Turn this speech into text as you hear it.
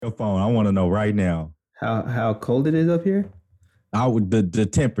Your phone. I want to know right now. How cold it is up here? I would the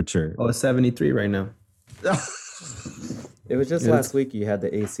temperature. Oh, it's 73 right now. It was just last week you had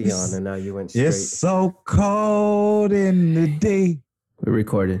the AC on and now you went straight. It's so cold in the day. We're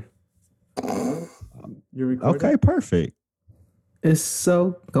recording. You're recording? Okay, perfect. It's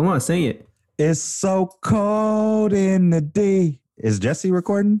so, come on, sing it. It's so cold in the day. Is Jesse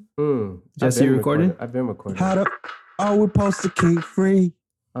recording? Jesse recording? I've been recording. How are we supposed to keep free?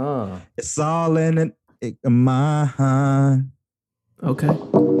 It's all in my Okay.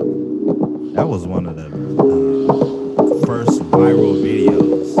 That was one of the first viral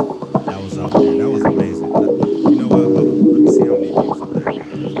videos that was out there. That was amazing. You know what? Let me see how many views on that.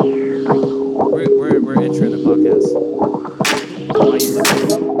 We're entering the podcast.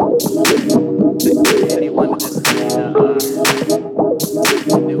 Anyone just need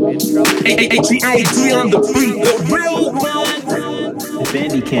a new intro? AGID on the beat, the real one. If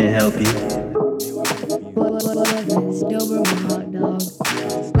Andy can't help you.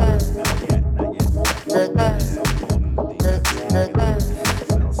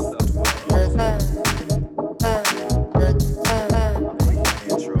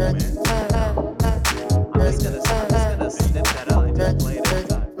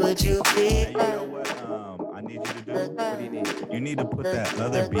 You need to put that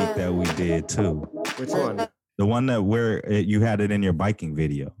other beat that we did too. Which one? The one that you had it in your biking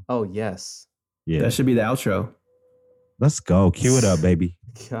video. Oh, yes. Yeah. That should be the outro. Let's go. Cue it up, baby.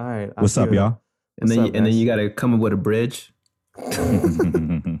 All right. What's up, y'all? And then you got to come up with a bridge.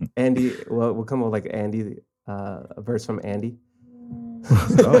 Andy, we'll come up with like Andy, a verse from Andy.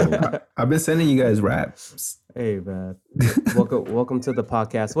 I've been sending you guys raps. Hey, man. Welcome to the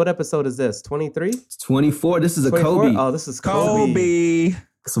podcast. What episode is this? 23? It's 24. This is 24? a Kobe. Oh, this is Kobe.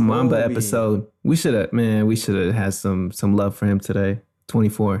 Some Mamba episode. We should have had some love for him today.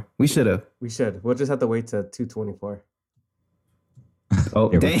 24. We should have. We should. We'll just have to wait to 224. Oh,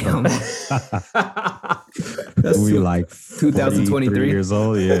 damn. We like 2023 years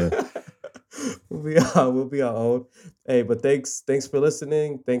old. Yeah. We'll be all old. Hey, but thanks for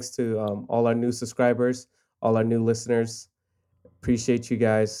listening. Thanks to all our new subscribers, all our new listeners. Appreciate you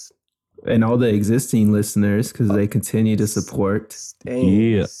guys. And all the existing listeners, because they continue to support.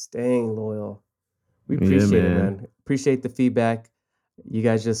 Staying loyal. We appreciate it, man. Appreciate the feedback. You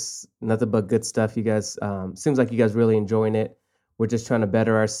guys just nothing but good stuff. You guys seems like you guys really enjoying it. We're just trying to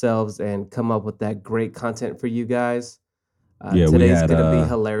better ourselves and come up with that great content for you guys. Today's gonna be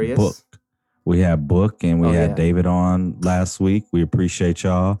hilarious. Book. We had Book and we had David on last week. We appreciate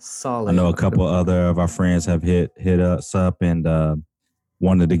y'all. Solid. I know a couple other of our friends have hit us up and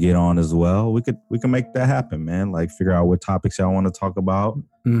wanted to get on as well. We can make that happen, man. Like figure out what topics y'all want to talk about,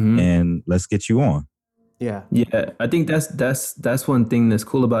 and let's get you on. Yeah. I think that's one thing that's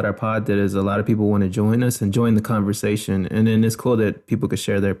cool about our pod, that is a lot of people want to join us and join the conversation, and then it's cool that people could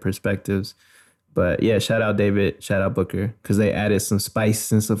share their perspectives. But yeah, shout out David, shout out Booker, because they added some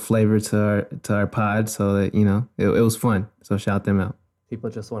spice and some flavor to our pod, so that it was fun. So shout them out. People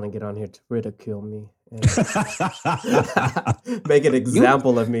just want to get on here to ridicule me and make an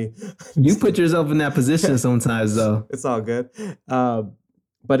example of me. You put yourself in that position sometimes, though. It's all good.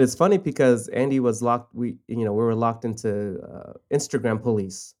 But it's funny because Andy was locked. We were locked into Instagram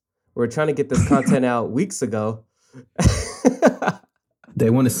police. We were trying to get this content out weeks ago. They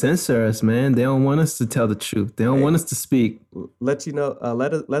want to censor us, man. They don't want us to tell the truth. They don't want us to speak. Let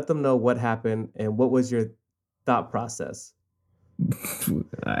them know what happened and what was your thought process.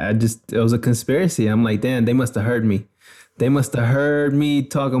 It was a conspiracy. I'm like, damn, they must have heard me. They must have heard me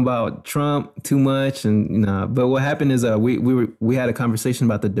talking about Trump too much, and But what happened is we had a conversation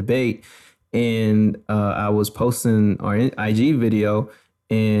about the debate, and I was posting our IG video,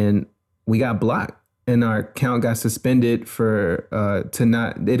 and we got blocked, and our account got suspended for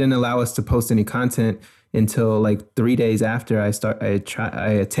they didn't allow us to post any content until like 3 days after I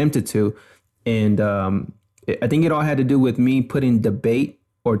attempted to, and I think it all had to do with me putting debate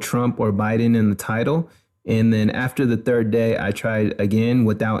or Trump or Biden in the title. And then after the third day, I tried again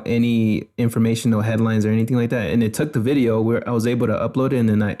without any information, no headlines or anything like that. And it took the video where I was able to upload it, and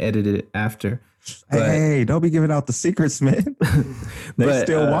then I edited it after. Hey, don't be giving out the secrets, man. They're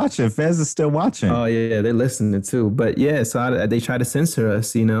still watching. Fez is still watching. Oh, yeah, they're listening too. But yeah, so they try to censor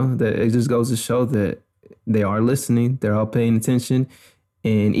us, that it just goes to show that they are listening. They're all paying attention.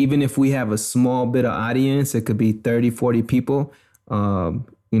 And even if we have a small bit of audience, it could be 30, 40 people,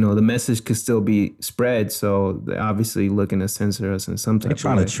 the message could still be spread. So they're obviously looking to censor us in some type of way. They're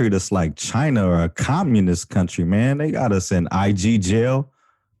trying to treat us like China or a communist country, man. They got us in IG jail.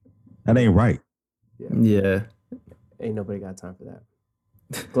 That ain't right. Yeah. Ain't nobody got time for that.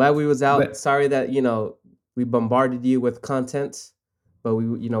 Glad we was out. But Sorry that, we bombarded you with content, but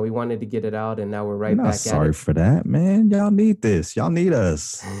we wanted to get it out, and now we're You're right not back at sorry it. for that, man. Y'all need this. Y'all need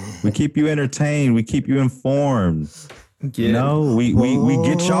us. We keep you entertained. We keep you informed. You know, we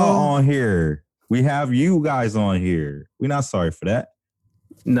get y'all on here. We have you guys on here. We're not sorry for that.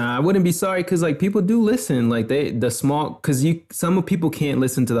 Nah, I wouldn't be sorry because like people do listen. Like some people can't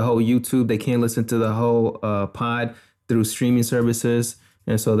listen to the whole YouTube. They can't listen to the whole pod through streaming services,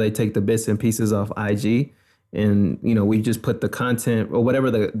 and so they take the bits and pieces off IG. And we just put the content or whatever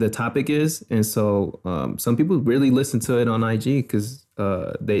the topic is, and so some people really listen to it on IG because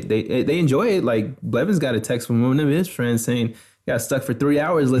they enjoy it. Like Blevins got a text from one of his friends saying, "Got stuck for 3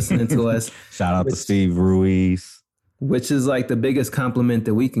 hours listening to us." Shout out to Steve Ruiz. Which is like the biggest compliment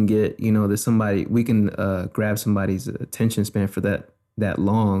that we can get, that we can grab somebody's attention span for that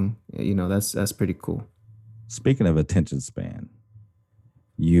long. That's pretty cool. Speaking of attention span,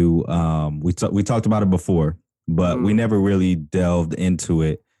 we talked about it before, but we never really delved into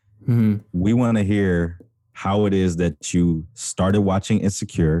it. Mm-hmm. We want to hear how it is that you started watching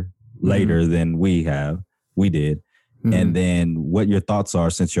Insecure later than we did, and then what your thoughts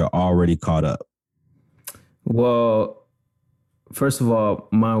are since you're already caught up. Well, first of all,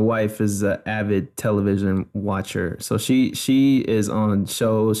 my wife is an avid television watcher. So she is on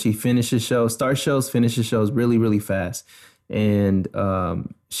shows. She finishes shows, starts shows, finishes shows really, really fast. And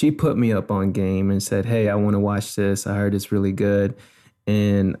she put me up on game and said, "Hey, I want to watch this. I heard it's really good."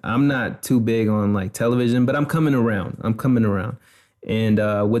 And I'm not too big on like television, but I'm coming around.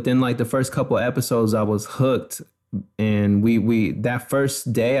 And within like the first couple episodes, I was hooked. And we that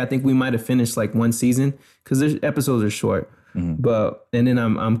first day, I think we might have finished like one season because their episodes are short. But and then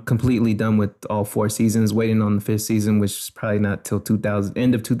I'm completely done with all 4 seasons, waiting on the 5th season, which is probably not till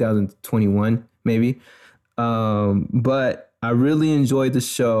end of 2021 maybe. But I really enjoyed the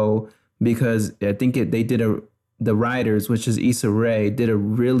show because I think the writers, which is Issa Rae, did a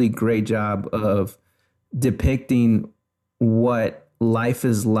really great job of depicting what life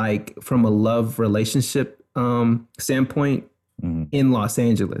is like from a love relationship standpoint in Los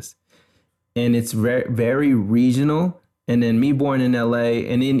Angeles. And it's very, very regional. And then me born in LA,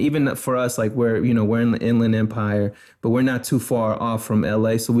 and then even for us, like we're in the Inland Empire, but we're not too far off from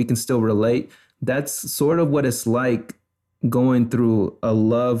LA, so we can still relate. That's sort of what it's like going through a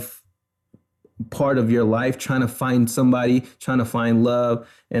love part of your life, trying to find somebody, trying to find love,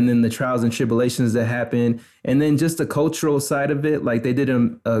 and then the trials and tribulations that happen. And then just the cultural side of it, like they did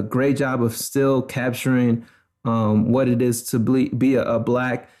a great job of still capturing what it is to be a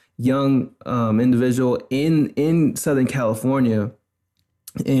Black young individual in Southern California,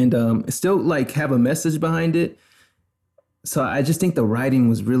 and still like have a message behind it. So I just think the writing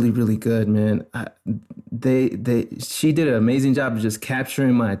was really, really good, man. She did an amazing job of just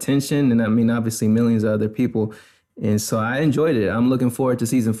capturing my attention, and I mean, obviously, millions of other people. And so I enjoyed it. I'm looking forward to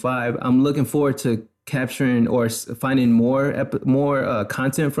season 5. I'm looking forward to capturing or finding more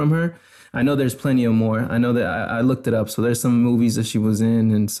content from her. I know there's plenty of more. I know that I looked it up. So there's some movies that she was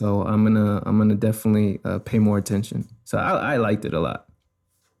in, and so I'm gonna definitely pay more attention. So I liked it a lot.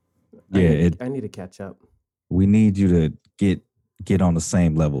 Yeah, I need to catch up. We need you to get on the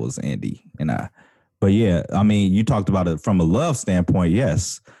same level as Andy and I. But yeah, I mean, you talked about it from a love standpoint,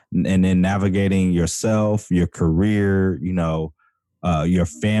 yes, and then navigating yourself, your career, your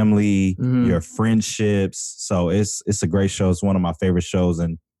family, your friendships. So it's a great show. It's one of my favorite shows,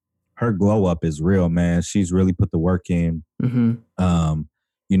 and her glow up is real, man. She's really put the work in.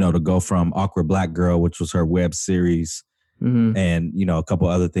 To go from Awkward Black Girl, which was her web series, and a couple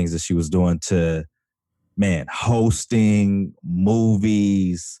other things that she was doing, to hosting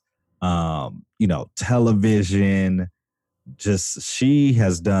movies, television. Just she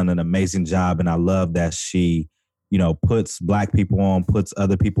has done an amazing job, and I love that she puts Black people on, puts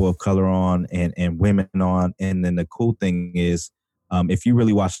other people of color on, and women on. And then the cool thing is, if you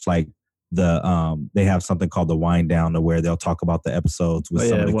really watch like they have something called the Wind Down, to where they'll talk about the episodes with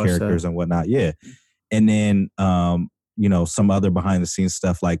some of the characters and whatnot. Yeah. And then, some other behind the scenes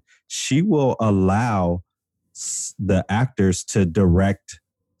stuff. Like, she will allow the actors to direct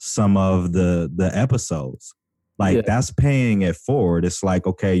some of the episodes. Like, that's paying it forward. It's like,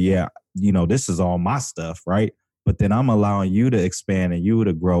 okay, this is all my stuff, right? But then I'm allowing you to expand and you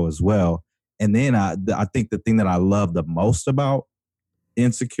to grow as well. And then I think the thing that I love the most about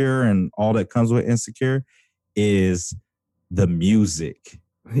Insecure and all that comes with Insecure is the music.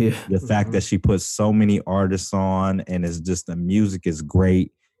 Yeah. The fact that she puts so many artists on, and it's just, the music is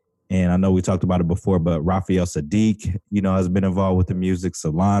great. And I know we talked about it before, but Raphael Sadiq, has been involved with the music.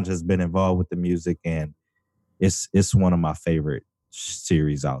 Solange has been involved with the music, and it's one of my favorite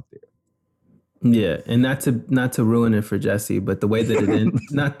series out there. Yeah, and not to ruin it for Jesse, but the way that it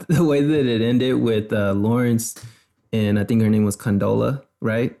not the way that it ended with Lawrence, and I think her name was Condola,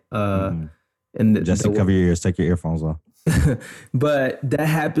 right? And Jesse, cover your ears, take your earphones off. But that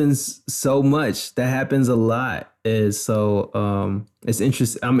happens so much. That happens a lot. It's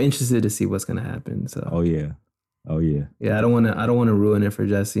interesting. I'm interested to see what's gonna happen. So. Oh yeah. Yeah, I don't want to ruin it for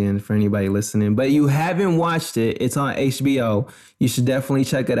Jesse and for anybody listening. But you haven't watched it. It's on HBO. You should definitely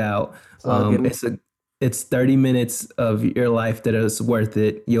check it out. It's 30 minutes of your life that is worth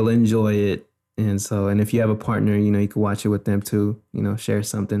it. You'll enjoy it. And if you have a partner, you can watch it with them too, share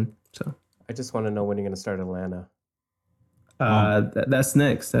something. So I just want to know when you're going to start Atlanta. That's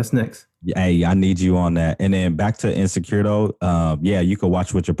next. Hey, I need you on that. And then back to Insecure though. You can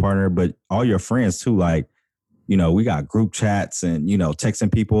watch with your partner, but all your friends too. Like, we got group chats and,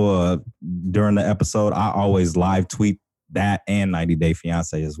 texting people during the episode. I always live tweet that and 90 Day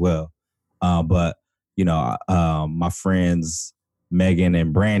Fiance as well. But my friends, Megan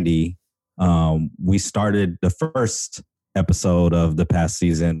and Brandy, we started the first episode of the past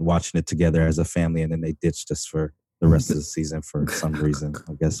season watching it together as a family. And then they ditched us for the rest of the season for some reason.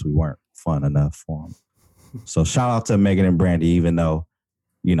 I guess we weren't fun enough for them. So shout out to Megan and Brandy, even though,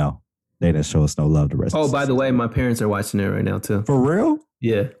 they didn't show us no love the rest of the season. By the way, my parents are watching it right now too. For real?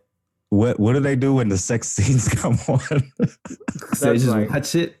 Yeah. What do they do when the sex scenes come on? They just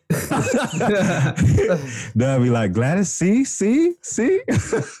watch it. They'll be like, Gladys, see?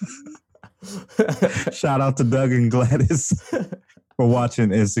 Shout out to Doug and Gladys for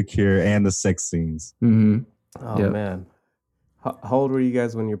watching Insecure and the sex scenes. Mm-hmm. Oh, yep. Man. How old were you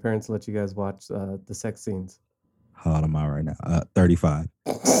guys when your parents let you guys watch the sex scenes? How old am I right now? 35.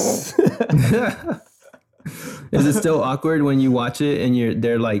 Is it still awkward when you watch it and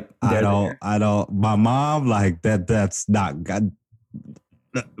they're like, I don't. My mom, like that's not God.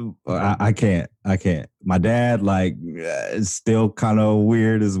 I can't. My dad, like, is still kind of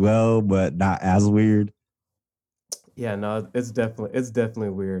weird as well, but not as weird. Yeah, no, it's definitely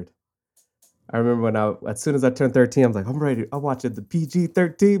weird. I remember as soon as I turned 13, I was like, I'm ready. I'm watching the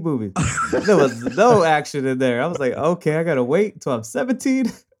PG-13 movie. There was no action in there. I was like, okay, I gotta wait until I'm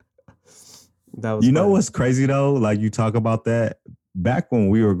 17. That was. You know what's crazy though? Like you talk about that back when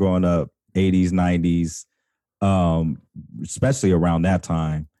we were growing up, 80s, 90s, especially around that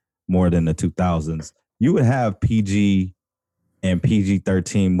time, more than the 2000s, you would have PG and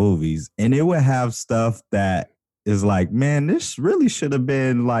PG-13 movies, and it would have stuff that is like, man, this really should have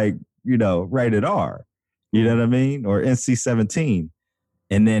been like, rated R, you know what I mean? Or NC-17.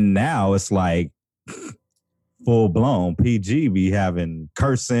 And then now it's like full blown PG be having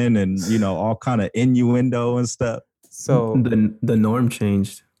cursing and, all kind of innuendo and stuff. So the norm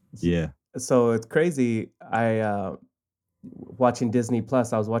changed. Yeah. So it's crazy. Watching Disney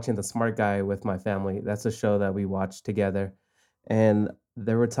Plus, I was watching The Smart Guy with my family. That's a show that we watched together. And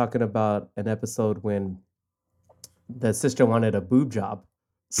they were talking about an episode when the sister wanted a boob job.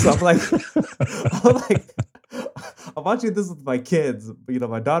 So I'm like, I'm watching this with my kids.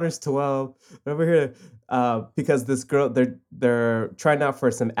 My daughter's 12. I'm over here because this girl, they're trying out for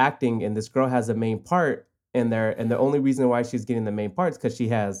some acting, and this girl has a main part in there. And the only reason why she's getting the main part is because she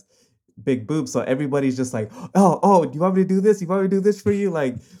has big boobs. So everybody's just like, oh, do you want me to do this? You want me to do this for you?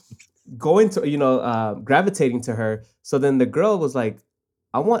 Like going to, gravitating to her. So then the girl was like,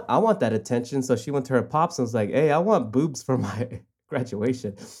 I want that attention. So she went to her pops and was like, hey, I want boobs for my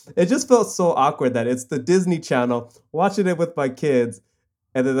graduation. It just felt so awkward that it's the Disney Channel watching it with my kids,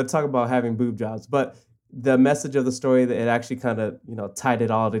 and then they're talking about having boob jobs. But the message of the story, that it actually kind of tied it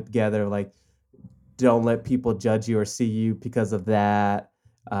all together. Like, don't let people judge you or see you because of that.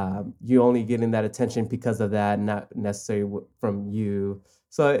 You only getting that attention because of that, not necessarily from you.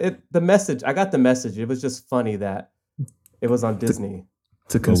 So I got the message. It was just funny that it was on Disney.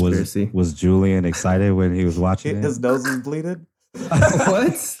 It's a conspiracy. Was Julian excited when he was watching it? His nose was bleeding.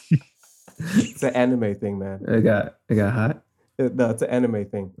 What? It's an anime thing, man. It got hot? No, it's an anime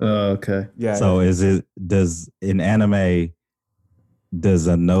thing. Oh, okay. Yeah. So does in anime, does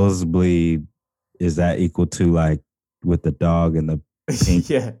a nosebleed, is that equal to like with the dog and the pink?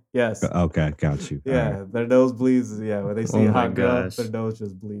 Yeah, yes. Okay, got you. Yeah, right. Their nose bleeds. Yeah, when they see a hot girl, gosh. their nose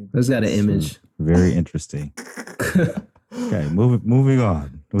just bleeds. There's got an image. Very interesting. Okay, moving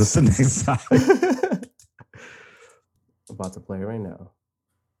on. What's the next side? I'm about to play it right now.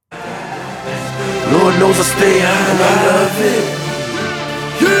 Lord knows I stay high and I love it.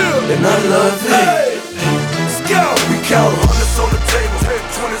 Yeah, and I love it. Hey, let's go. We count hundreds on the table,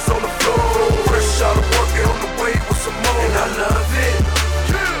 20s on the floor. Fresh out of work and on the way with some more. And I love it.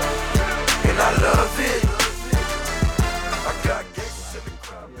 Yeah, and I love it. I got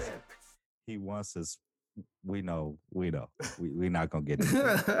he wants us. We know. We're not gonna get into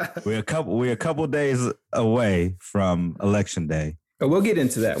that. We're a couple days away from election day. We'll get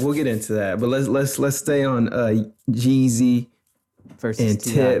into that. But let's stay on Jeezy versus and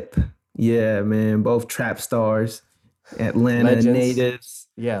T.I. Tip. Yeah, man, both trap stars, Atlanta Legends. natives,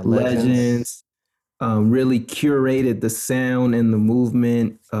 Yeah, legends. Really curated the sound and the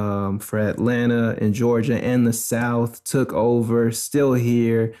movement for Atlanta and Georgia and the South. Took over, still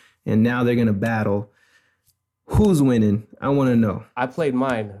here, and now they're gonna battle. Who's winning? I want to know. I played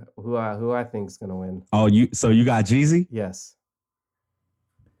mine. Who I think is gonna win? Oh, you got Jeezy? Yes.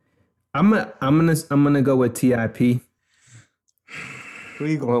 I'm gonna go with TIP. Who are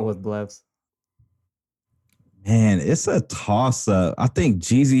you going with, Blevs? Man, it's a toss up. I think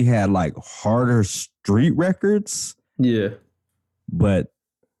Jeezy had like harder street records. Yeah. But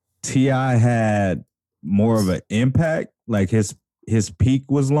T.I. had more of an impact. Like his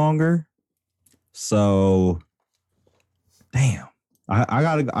peak was longer. So damn.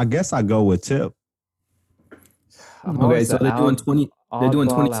 I guess I go with Tip. Okay, so they're doing 20. They're doing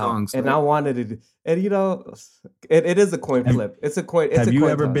 20 songs. And I wanted to, and you know, it is a coin flip. It's a coin. Have you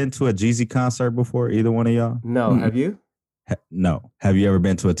ever been to a Jeezy concert before? Either one of y'all? No. Have you? No. Have you ever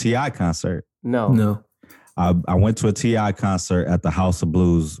been to a T.I. concert? No. I went to a T.I. concert at the House of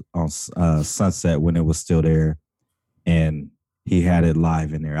Blues on Sunset when it was still there, and he had it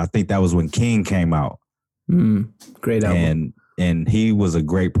live in there. I think that was when King came out. Great album. And he was a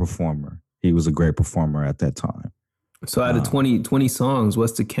great performer. He was a great performer at that time. So out of 20 songs,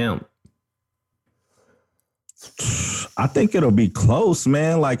 what's the count? I think it'll be close,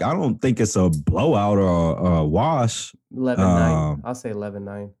 man. Like, I don't think it's a blowout or a wash. 11-9. I'll say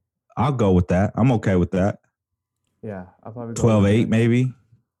 11-9. I'll go with that. I'm okay with that. Yeah, I'll probably go 12-8 maybe.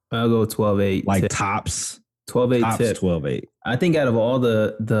 I'll go 12-8. Like Tip. tops. 12-8 Tip. 12-8. I think out of all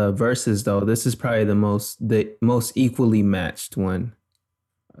the verses, though, this is probably the most equally matched one,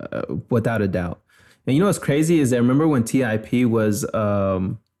 without a doubt. And you know what's crazy is that remember when TIP was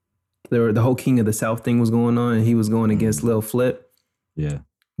the whole King of the South thing was going on, and he was going against Lil Flip. Yeah.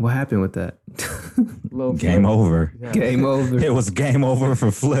 What happened with that? Game over. Yeah. Game over. It was game over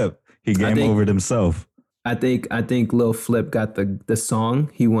for Flip. He game overed himself. I think Lil Flip got the song.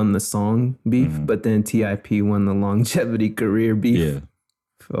 He won the song beef, but then TIP won the longevity career beef. Yeah.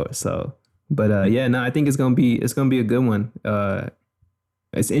 I think it's gonna be a good one.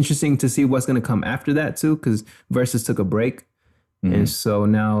 It's interesting to see what's gonna come after that too, because Versus took a break, and so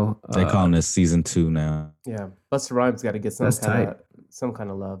now they calling this season 2 now. Yeah, Busta Rhymes got to get some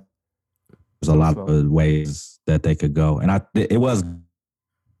kind of love. There's a lot of ways that they could go, and it was.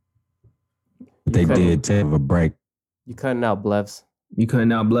 They did take a break. You cutting out, Blevs.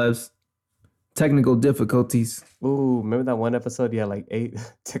 Technical difficulties. Ooh, remember that one episode? You had like 8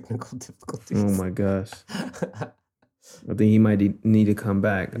 technical difficulties. Oh my gosh. I think he might need to come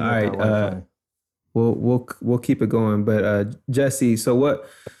back. All right. We'll keep it going. But Jesse, so what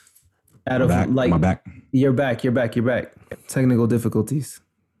out of my back. You're back. Technical difficulties.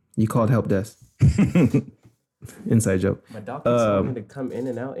 You called help desk. Inside joke. My dog keeps wanting to come in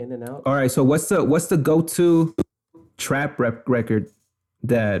and out. All right. So what's the go-to trap record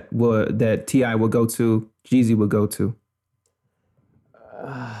that T.I. will go to, Jeezy will go to?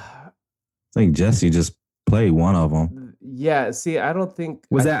 I think Jesse just played one of them. Yeah. See, I don't think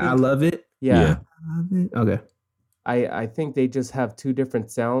I Love It. Yeah. I Love It? Okay. I think they just have two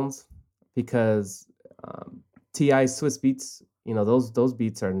different sounds because T.I.'s Swiss Beats, you know, those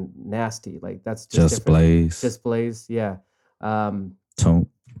beats are nasty. Like that's just Blaze. Just Blaze, yeah. Tone.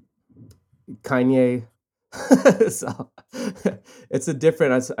 Kanye. So it's a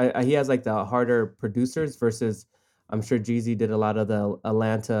different. He has like the harder producers versus. I'm sure Jeezy did a lot of the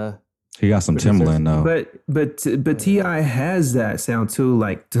Atlanta. He got some producers. Timbaland though. But T.I. has that sound too,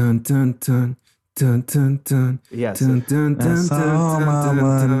 like dun dun dun. Dun dun dun. Yes. Dun dun dun dun dun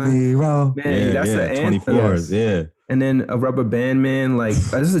dun. Man, that's the 24s. Yeah. And then a Rubber Band Man, like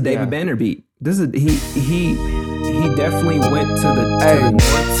this is a David Banner beat. This is he definitely went to the.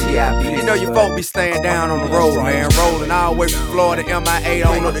 You know your folk be staying down on the road, man. Rolling all the way from Florida, MIA,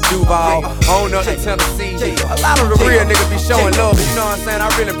 on up to Duval, on up to Tennessee. A lot of the real niggas be showing love, you know what I'm saying? I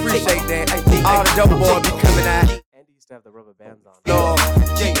really appreciate that. All the double boys be coming out. Andy used to have the rubber bands on.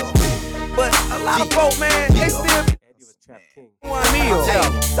 But a lot of folk, man, they still. Andy was Trap King. Who I mean?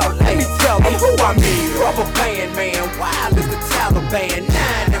 So let me tell them who I mean. Rubber band man, wild as the Taliban.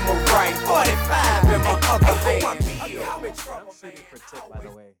 9 in my right, 45 in my other hand. I'm shooting for Tip, by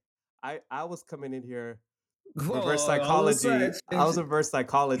the way. I was coming in here reverse psychology. I was reverse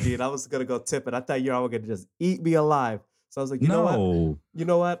psychology, and I was gonna go Tip, and I thought you all were gonna just eat me alive. So I was like, you know what? No. You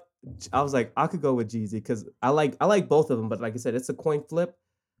know what? I was like, I could go with Jeezy because I like both of them, but like I said, it's a coin flip.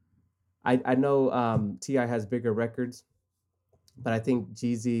 I know T.I. has bigger records, but I think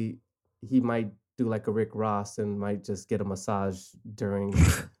Jeezy, he might do like a Rick Ross and might just get a massage during,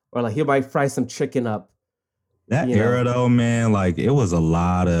 or like he might fry some chicken up. That era though, man, like it was a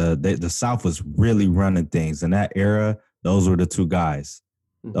lot of the South was really running things. In that era, those were the two guys.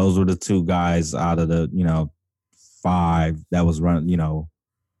 Mhm. Those were the two guys out of the, 5 that was running,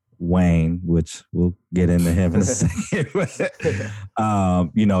 Wayne, which we'll get into him in a second.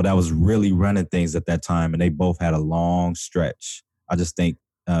 That was really running things at that time, and they both had a long stretch. I just think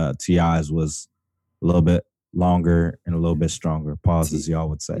T.I.'s was a little bit longer and a little bit stronger. Pause, as y'all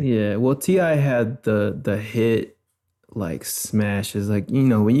would say. Yeah, well, T.I. had the hit like smashes, like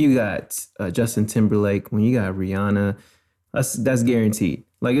when you got Justin Timberlake, when you got Rihanna, that's guaranteed.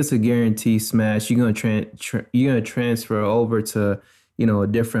 Like it's a guaranteed smash. You're gonna transfer over to a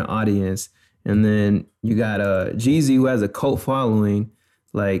different audience, and then you got Jeezy, who has a cult following,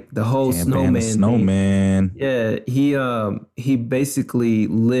 like the whole Snowman. Yeah, he basically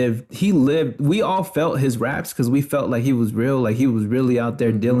lived. We all felt his raps because we felt like he was real, like he was really out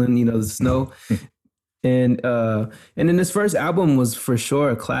there dealing, the snow. And then his first album was for sure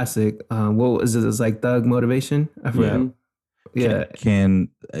a classic. What was it? It was like Thug Motivation. I forgot. Mhm. Yeah. And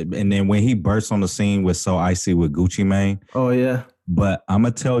then when he bursts on the scene with So Icy with Gucci Mane. Oh yeah. But I'm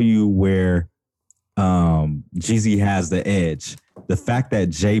gonna tell you where Jeezy has the edge. The fact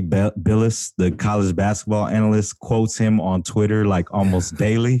that Jay Billis, the college basketball analyst, quotes him on Twitter like almost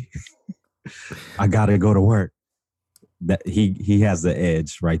daily. I gotta go to work. That he has the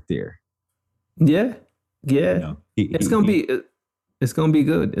edge right there. Yeah. It's gonna be good. It's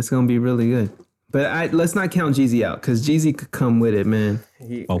gonna be really good. But let's not count Jeezy out because Jeezy could come with it, man.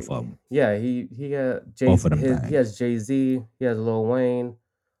 Both of them. Yeah, he got Jay. Both of them. He has Jay-Z. He has Lil Wayne.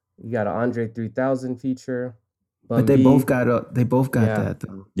 You got an Andre 3000 feature. But they both got that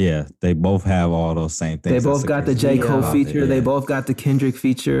though. Yeah, they both have all those same things. They both got the J. Cole feature. Yeah. They both got the Kendrick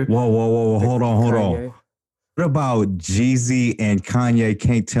feature. Whoa. Hold on. What about Jeezy and Kanye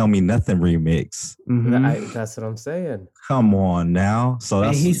Can't Tell Me Nothing remix? Mm-hmm. That's what I'm saying. Come on now. So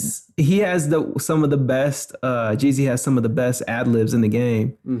that's, and he has some of the best. Jeezy has some of the best ad libs in the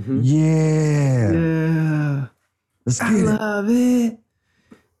game. Mm-hmm. Yeah. I love it.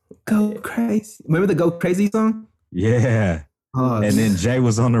 Go crazy. Remember the Go Crazy song? Yeah. Oh, and then Jay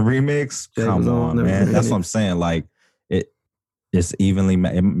was on the remix. Come on, man. Remix. That's what I'm saying. Like it's evenly.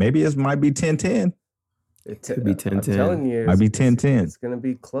 Maybe it might be 10-10. It could be 10-10. I'm telling you, might be 10-10. It's gonna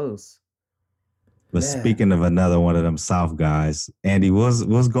be close. But speaking of another one of them South guys, Andy,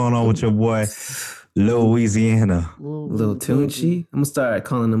 what's going on with your boy, Lil Louisiana? Lil Tunechi? I'm gonna start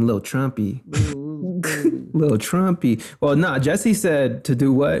calling him Lil Trumpy. Lil Trumpy. Well, nah, Jesse said to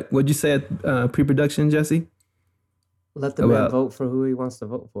do what? What'd you say at pre-production, Jesse? Let the man vote for who he wants to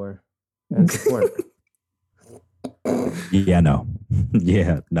vote for and support. Yeah, no.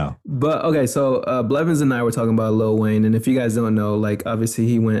 But okay, so Blevins and I were talking about Lil Wayne, and if you guys don't know, like obviously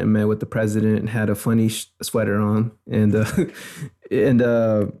he went and met with the president and had a funny sweater on, and I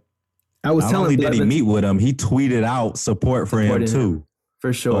was telling Blevins, did he meet with him? He tweeted out support for him too,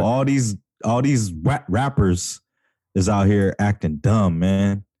 for sure. So all these rappers is out here acting dumb,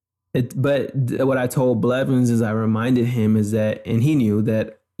 man. But what I told Blevins is I reminded him is that, and he knew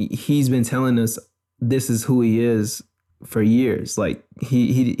that he's been telling us this is who he is for years. Like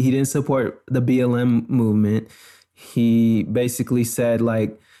he didn't support the BLM movement. He basically said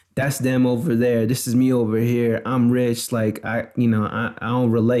like, that's them over there. This is me over here. I'm rich. Like I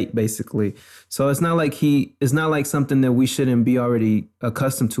don't relate basically. So it's not like something that we shouldn't be already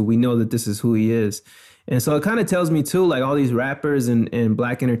accustomed to. We know that this is who he is. And so it kind of tells me too, like all these rappers and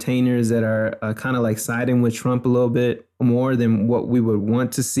black entertainers that are kind of like siding with Trump a little bit more than what we would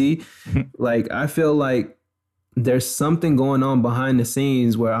want to see. Like, I feel like there's something going on behind the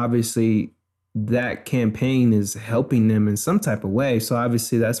scenes where obviously that campaign is helping them in some type of way. So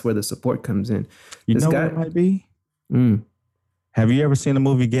obviously that's where the support comes in. You know what it might be? Have you ever seen the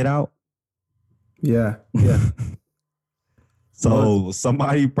movie Get Out? Yeah. So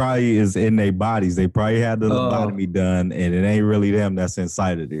somebody probably is in their bodies. They probably had the lobotomy done, and it ain't really them that's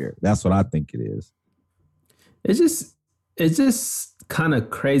inside of there. That's what I think it is. It's just kind of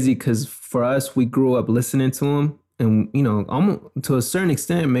crazy because for us, we grew up listening to them, and almost to a certain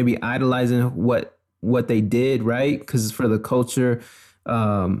extent, maybe idolizing what they did, right? Because it's for the culture,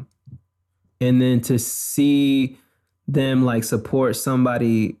 and then to see them like support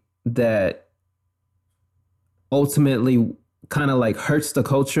somebody that ultimately kind of like hurts the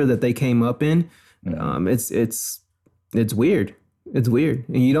culture that they came up in. It's It's weird. It's weird,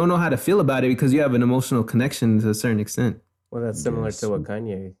 and you don't know how to feel about it because you have an emotional connection to a certain extent. Well, that's similar Yes. to what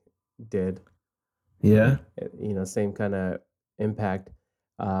Kanye did. Yeah. Same kind of impact.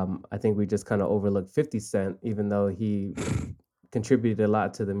 I think we just kind of overlooked 50 Cent, even though he contributed a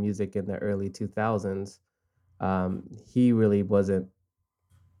lot to the music in the early 2000s. He really wasn't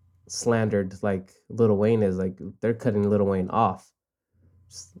slandered like Lil Wayne is. Like, they're cutting Lil Wayne off.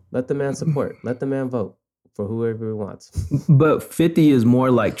 Just let the man support. Let the man vote for whoever he wants. But 50 is more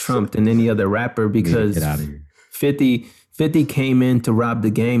like Trump than any other rapper because Get out of here. 50 came in to rob the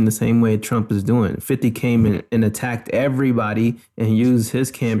game the same way Trump is doing. 50 came in and attacked everybody and used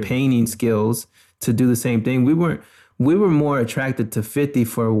his campaigning skills to do the same thing. We were more attracted to 50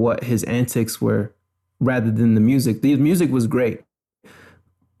 for what his antics were rather than the music. The music was great,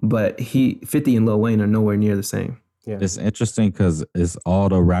 but 50 and Lil Wayne are nowhere near the same. Yeah. It's interesting because it's all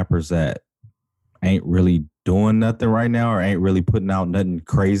the rappers that ain't really doing nothing right now or ain't really putting out nothing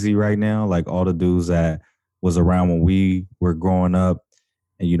crazy right now. Like all the dudes that was around when we were growing up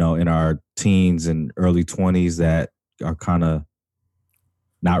and, in our teens and early 20s that are kind of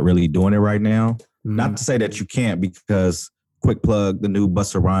not really doing it right now. Not to say that you can't, because quick plug, the new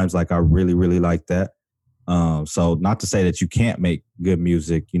Busta Rhymes, like I really, really like that. So not to say that you can't make good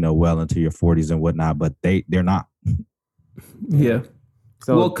music, well into your 40s and whatnot, but they're not. Yeah.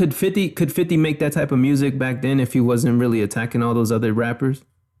 So, Well, could 50 make that type of music back then if he wasn't really attacking all those other rappers?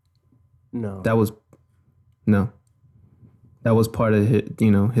 no. That was part of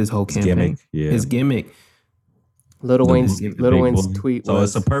his whole campaign. Gimmick, yeah. His gimmick. Lil Wayne's Big bully. tweet So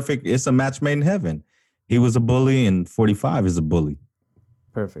was it's a match made in heaven. He was a bully and 45 is a bully.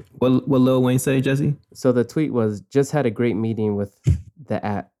 perfect. What Lil Wayne say, Jesse? So the tweet was, just had a great meeting with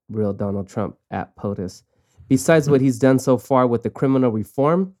the @real Donald Trump @POTUS. Besides what he's done so far with the criminal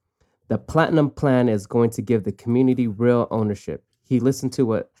reform, the Platinum Plan is going to give the community real ownership. He listened to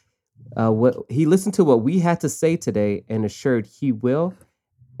what we had to say today and assured he will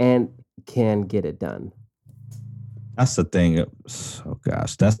and can get it done. That's the thing. Oh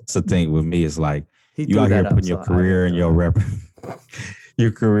gosh, that's the thing with me is like He you threw out here that up, putting your so I career and didn't know.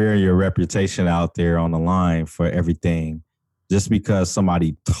 your career and your reputation out there on the line for everything, just because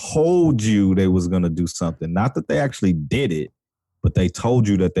somebody told you they was gonna do something. Not that they actually did it, but they told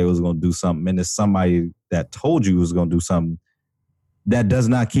you that they was gonna do something, and it's somebody that told you was gonna do something that does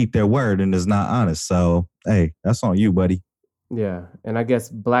not keep their word and is not honest. So hey, that's on you, buddy. Yeah, and I guess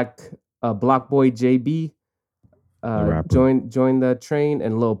Block Boy JB rapper. joined the train,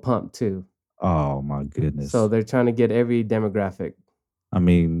 and Lil Pump too. Oh my goodness. So they're trying to get every demographic. I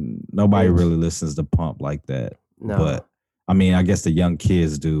mean, nobody Age. really listens to Pump like that. No, But I mean, I guess the young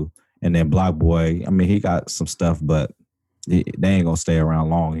kids do. And then Block Boy, I mean, he got some stuff, but they ain't gonna stay around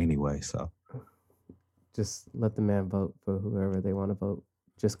long anyway. So just let the man vote for whoever they want to vote.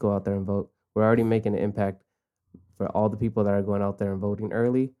 Just go out there and vote. We're already making an impact for all the people that are going out there and voting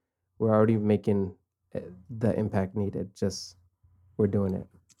early. We're already making the impact needed. Just we're doing it.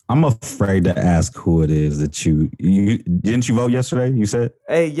 I'm afraid to ask who it is that you didn't you vote yesterday? You said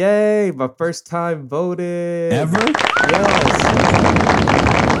Hey, yay! My first time voted. ever? Yes.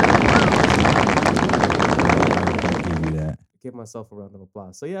 I'll give you that. Give myself a round of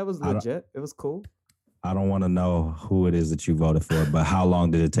applause. So yeah, it was I don't- legit. It was cool. I don't want to know who it is that you voted for, but how long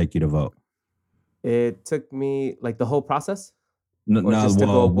did it take you to vote? It took me like the whole process. No, Or just to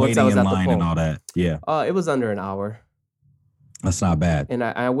go once I waiting was in at the line and poll? all that. Yeah, It was under an hour. that's not bad. And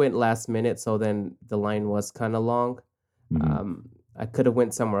I went last minute, so then the line was kind of long. Mhm. I could have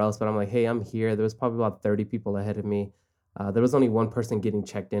went somewhere else, but I'm like, hey, I'm here. There was probably about 30 people ahead of me. There was only one person getting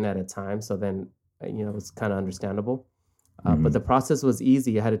checked in at a time, so then it was kind of understandable. But the process was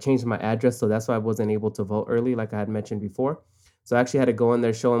easy. I had to change my address, so that's why I wasn't able to vote early, like I had mentioned before. So I actually had to go in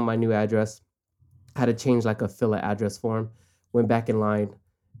there, show them my new address. Had to change like a fill an address form. Went back in line.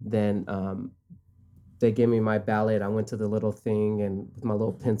 Then they gave me my ballot. I went to the little thing and with my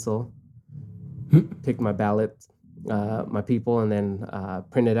little pencil, picked my ballot, my people, and then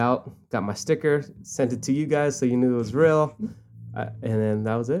printed out. Got my sticker, sent it to you guys so you knew it was real, and then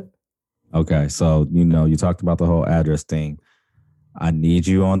that was it. Okay, so you talked about the whole address thing. I need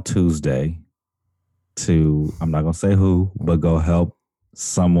you on Tuesday to, I'm not gonna say who, but go help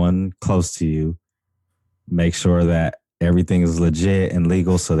someone close to you make sure that everything is legit and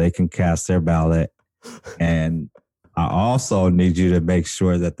legal so they can cast their ballot. And I also need you to make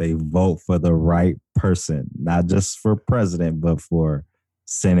sure that they vote for the right person, not just for president, but for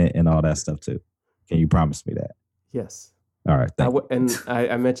Senate and all that stuff too. Can you promise me that? Yes. All right.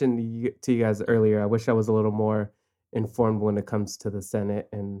 I mentioned to you guys earlier, I wish I was a little more informed when it comes to the Senate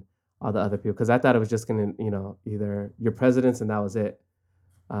and all the other people, because I thought it was just gonna, either your presidents and that was it.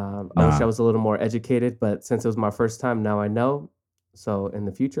 I wish I Nah. was a little more educated, but since it was my first time, now I know. So in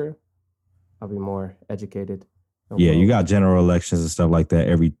the future, I'll be more educated. Yeah, you got general elections and stuff like that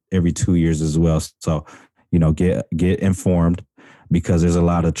every 2 years as well. So, get informed, because there's a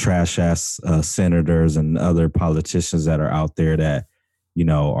lot of trash ass senators and other politicians that are out there that,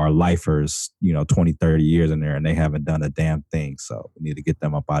 are lifers, 20, 30 years in there, and they haven't done a damn thing. So we need to get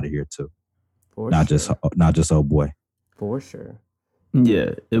them up out of here too. For Not sure. just old boy. For sure.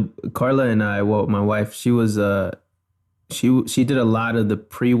 Yeah, Carla and I, well, my wife, she was she did a lot of the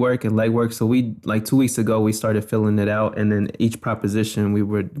pre-work and legwork. So we, like 2 weeks ago, we started filling it out, and then each proposition we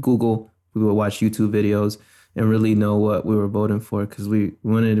would Google, we would watch YouTube videos, and really know what we were voting for, because we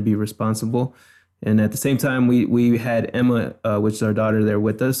wanted to be responsible. And at the same time, we had Emma, which is our daughter, there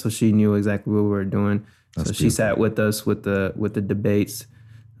with us, so she knew exactly what we were doing. That's so she sat with us with the debates.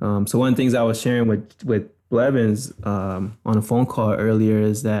 So one of the things I was sharing with Blevins on a phone call earlier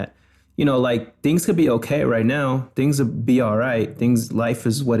is that, like, things could be okay right now. Things will be all right. Life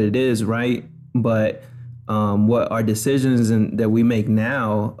is what it is, right? But what our decisions that we make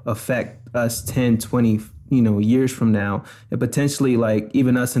now affect us 10, 20, years from now. And potentially, like,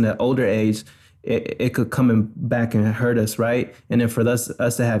 even us in the older age, it could come back and hurt us, right? And then for us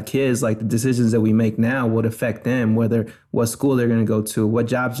to have kids, like, the decisions that we make now would affect them, whether what school they're going to go to, what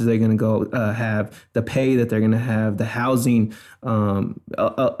jobs they're going to go have, the pay that they're going to have, the housing,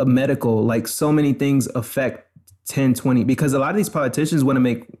 a medical, like, so many things affect 10, 20, because a lot of these politicians want to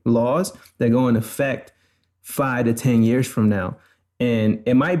make laws that go in effect 5 to 10 years from now. And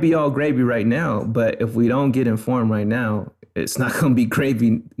it might be all gravy right now, but if we don't get informed right now, it's not going to be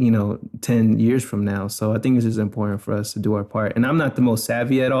gravy, 10 years from now. So I think it's just important for us to do our part. And I'm not the most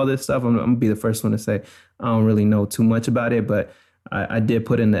savvy at all this stuff. I'm going to be the first one to say I don't really know too much about it, but I did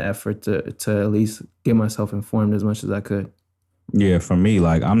put in the effort to at least get myself informed as much as I could. Yeah, for me,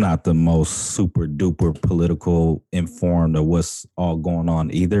 like, I'm not the most super duper political informed of what's all going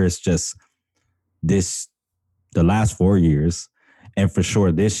on either. It's just the last 4 years, and for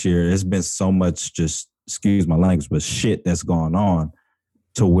sure this year, it's been so much, just, excuse my language, but shit that's going on,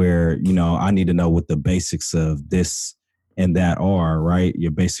 to where, I need to know what the basics of this and that are, right?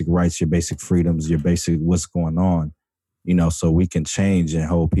 Your basic rights, your basic freedoms, your basic what's going on, so we can change and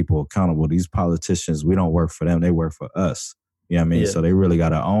hold people accountable. These politicians, we don't work for them, they work for us. You know what I mean? Yeah. So they really got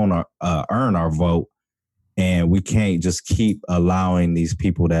to earn our vote. And we can't just keep allowing these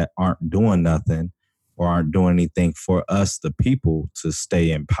people that aren't doing nothing or aren't doing anything for us, the people, to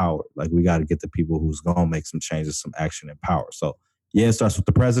stay in power. Like, we got to get the people who's going to make some changes, some action and power. So yeah, it starts with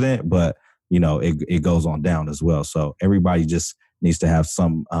the president, but it goes on down as well. So everybody just needs to have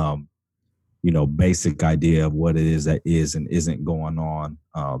some, basic idea of what it is that is and isn't going on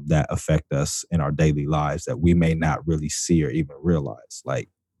that affect us in our daily lives that we may not really see or even realize. Like,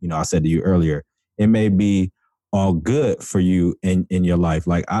 I said to you earlier, it may be all good for you in your life.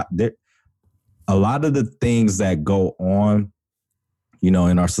 Like, a lot of the things that go on, in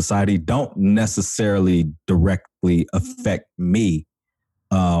our society don't necessarily directly affect me,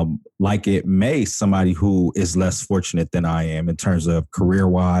 like it may somebody who is less fortunate than I am in terms of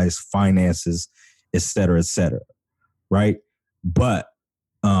career-wise, finances, et cetera, right? But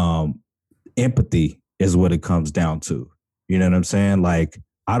empathy is what it comes down to. You know what I'm saying? Like,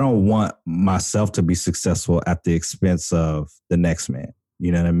 I don't want myself to be successful at the expense of the next man.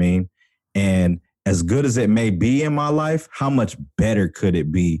 You know what I mean? And as good as it may be in my life, how much better could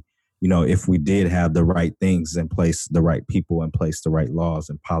it be, if we did have the right things in place, the right people in place, the right laws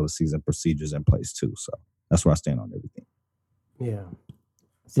and policies and procedures in place too. So that's where I stand on everything. Yeah.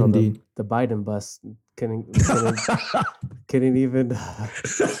 So Indeed. the Biden bus couldn't even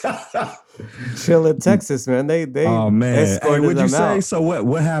chill in Texas, man. They oh man, hey, escorted what'd you them say? out. So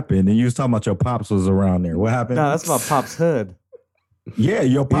what happened? And you was talking about your pops was around there. What happened? No, that's my pop's hood. Yeah,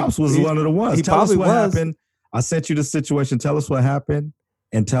 your pops was one of the ones. He Tell us probably what was. happened. I sent you the situation. Tell us what happened,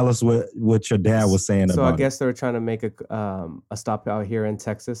 and tell us what your dad was saying So about I guess they were trying to make a stop out here in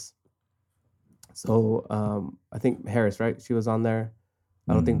Texas. So I think Harris, right? She was on there.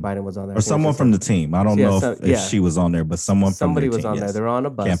 I don't think Biden was on there. Or someone from the team. I don't know if yeah. she was on there, but somebody was on there. They were on a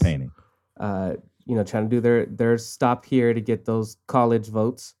bus campaigning. Trying to do their stop here to get those college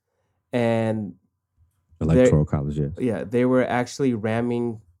votes. And Electoral college, yes. Yeah, they were actually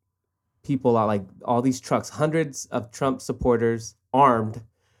ramming people out, like all these trucks. Hundreds of Trump supporters, armed,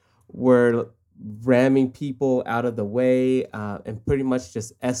 were ramming people out of the way and pretty much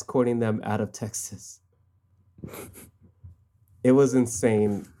just escorting them out of Texas. It was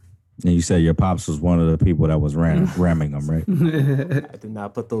insane. And you said your pops was one of the people that was ramming them, right? I did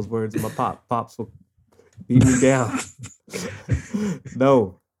not put those words in my pops will beat me down.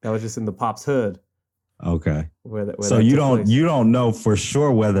 No, that was just in the pop's hood. Okay. Where so that you took don't place. you don't know for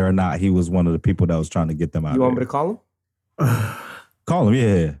sure whether or not he was one of the people that was trying to get them out. You want me to call him? Call him,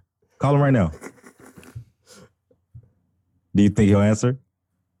 yeah. Call him right now. Do you think he'll answer?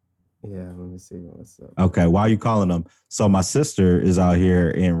 Yeah, let me see what's up. Okay, why are you calling him? So my sister is out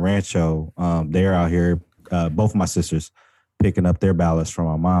here in Rancho. They're out here, both of my sisters, picking up their ballots from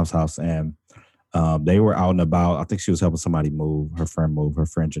my mom's house, and they were out and about. I think she was helping somebody move, her friend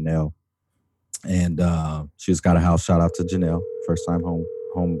Janelle. And she just got a house. Shout out to Janelle, first time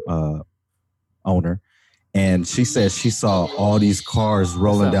home owner. And she said she saw all these cars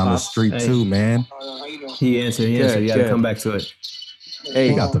rolling up, down the Pops? street Hey. too, man. He answered. You got to Good. come back to it. Hey,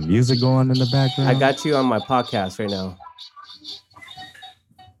 You got the music going in the background. I got you on my podcast right now.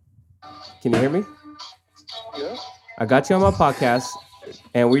 Can you hear me? Yeah. I got you on my podcast,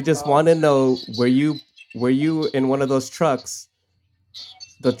 and we just want to know were you in one of those trucks,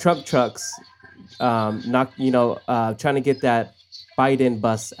 the Trump trucks, trying to get that Biden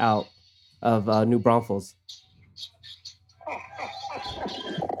bus out of New Braunfels?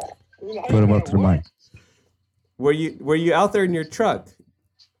 Put him up to the mic. Were you out there in your truck?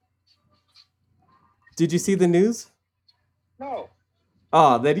 Did you see the news? No.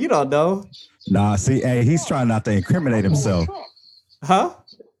 Oh, then you don't know. Nah, see, hey, he's trying not to incriminate himself. Trump. Huh?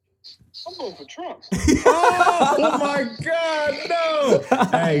 I'm voting for Trump. Oh my God, no!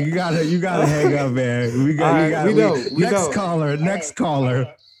 Hey, you gotta hang up, man. We All right, we know. Next caller. I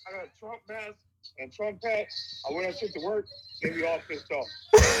got Trump mask and Trump hat. I went on shit to work. They be all pissed off.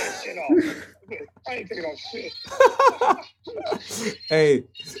 Shit off. I ain't taking off shit. Hey,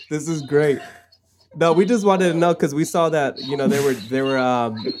 this is great. No, we just wanted to know because we saw that they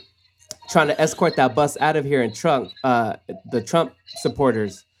were trying to escort that bus out of here in the Trump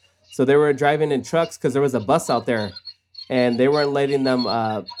supporters. So they were driving in trucks because there was a bus out there, and they weren't letting them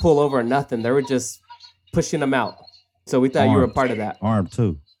pull over or nothing. They were just pushing them out. So we thought you were a part of that. Armed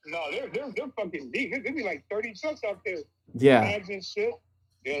too. No, they're fucking deep. There be like 30 trucks out there. Yeah. Bags and shit.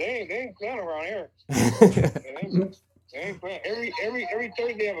 Yeah, they ain't playing around here. They ain't playing. Every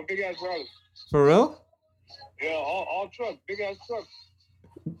Thursday have a big ass rally. For real? Yeah, all trucks, big ass trucks.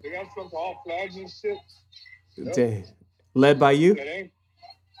 Big ass trucks, all flags and shit. Yep. Dang. Led by you? It ain't.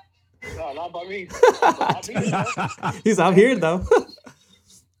 No, not by me. I'll be there. He's out here though.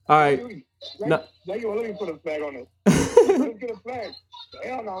 All right. No. Let me put a flag on it. Let's get a flag.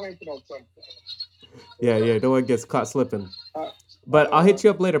 Hell no, I ain't put no Trump flag. Yeah. No one gets caught slipping. But I'll hit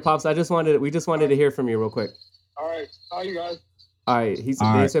you up later, Pops. We just wanted to hear from you real quick. All right. How you guys? All right. He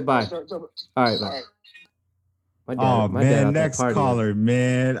right. said bye. All All right, bye. right. My dad, Oh my dad man, out there next partying. caller,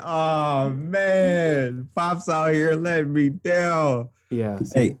 man. Oh man, Pop's out here letting me down. Yeah.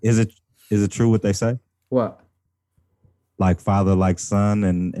 Hey, is it true what they say? What? Like father, like son,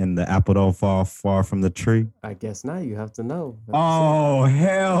 and the apple don't fall far from the tree. I guess not. You have to know. Oh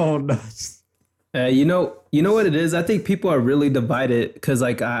hell no! You know what it is? I think people are really divided because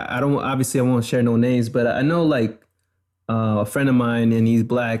like I won't share no names, but I know like a friend of mine and he's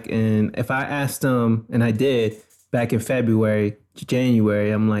black, and if I asked him, and I did back in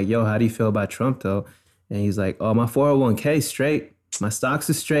January, I'm like, yo, how do you feel about Trump though? And he's like, oh, my 401k straight, my stocks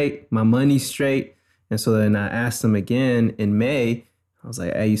are straight, my money's straight. And so then I asked him again in May. I was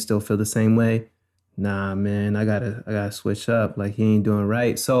like, hey, you still feel the same way? Nah, man, I gotta switch up. Like he ain't doing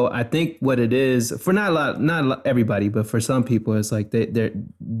right. So I think what it is for not everybody, but for some people, it's like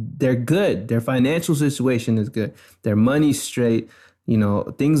they're good. Their financial situation is good. Their money's straight.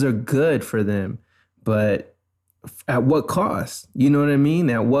 Things are good for them. But at what cost? You know what I mean?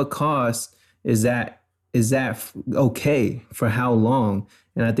 At what cost is that okay? For how long?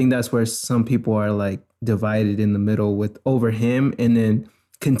 And I think that's where some people are like divided in the middle with over him and then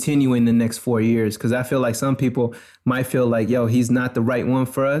continuing the next 4 years. Cause I feel like some people might feel like, yo, he's not the right one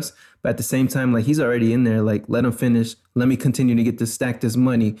for us. But at the same time, like he's already in there, like let him finish. Let me continue to get to stack this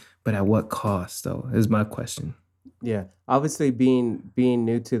money. But at what cost though, is my question. Yeah. Obviously being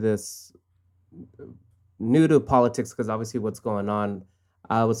new to politics, because obviously what's going on,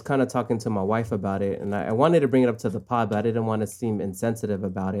 I was kind of talking to my wife about it, and I wanted to bring it up to the pod, but I didn't want to seem insensitive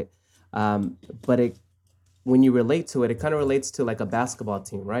about it. But when you relate to it, it kind of relates to like a basketball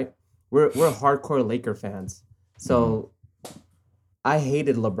team, right? We're hardcore Laker fans. So I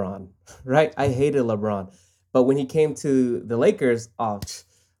hated LeBron, right? I hated LeBron. But when he came to the Lakers, we're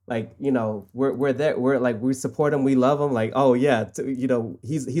there. We're like, we support him. We love him. Like, oh yeah,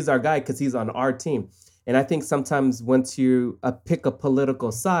 he's our guy because he's on our team. And I think sometimes once you pick a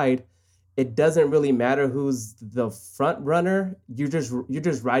political side, it doesn't really matter who's the front runner. You're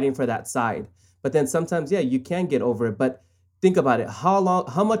just riding for that side. But then sometimes, yeah, you can get over it. But think about it.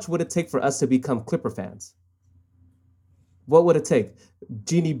 How much would it take for us to become Clipper fans? What would it take?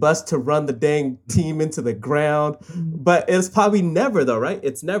 Jeannie Buss to run the dang team into the ground? But it's probably never, though, right?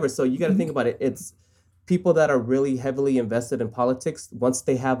 It's never. So you got to think about it. It's people that are really heavily invested in politics. Once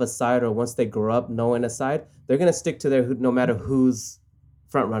they have a side or once they grow up knowing a side, they're going to stick to their, no matter who's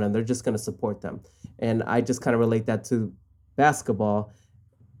front running. They're just going to support them. And I just kind of relate that to basketball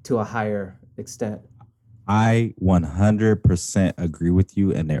to a higher extent. I 100% agree with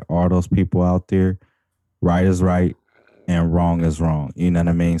you. And there are those people out there. Right is right and wrong is wrong. You know what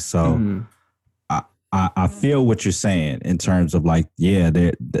I mean? So I feel what you're saying in terms of like,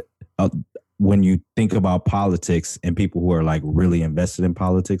 yeah, when you think about politics and people who are like really invested in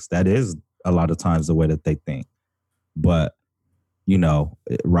politics, that is a lot of times the way that they think. But, you know,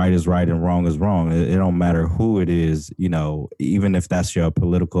 right is right and wrong is wrong. It don't matter who it is, you know, even if that's your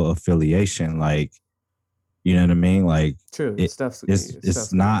political affiliation, like, you know what I mean? Like, true.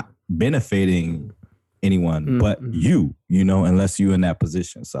 It's not benefiting anyone but you know, unless you're in that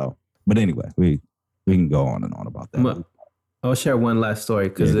position. So, but anyway, we can go on and on about that. I'll share one last story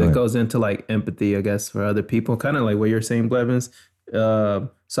because it goes into like empathy, I guess, for other people. Kind of like what you're saying, Blevins. So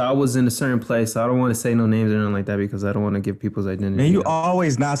I was in a certain place. So I don't want to say no names or anything like that because I don't want to give people's identity. Man, you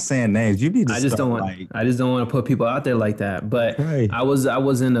always not saying names. You need to. I just don't want to put people out there like that. But I was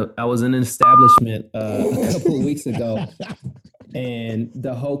in an establishment a couple of weeks ago, and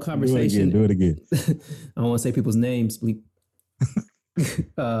the whole conversation. Do it again. I don't want to say people's names.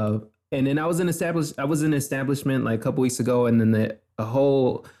 And then I was in an establishment like a couple weeks ago, and then a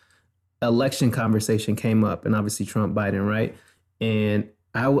whole election conversation came up, and obviously Trump, Biden, right? And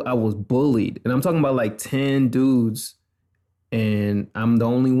I was bullied, and I'm talking about like 10 dudes, and I'm the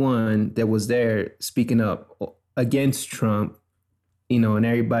only one that was there speaking up against Trump, you know, and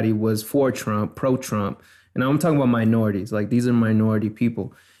everybody was for Trump, pro-Trump, and I'm talking about minorities, like these are minority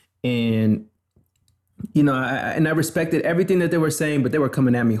people, and you know, I respected everything that they were saying, but they were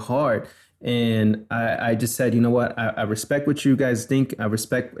coming at me hard. And I just said, you know what? I respect what you guys think. I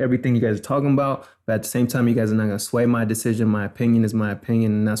respect everything you guys are talking about. But at the same time, you guys are not going to sway my decision. My opinion is my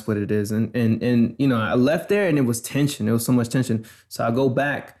opinion, and that's what it is. And you know, I left there and it was tension. It was so much tension. So I go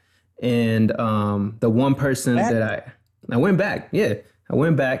back and the one person that I went back. Yeah, I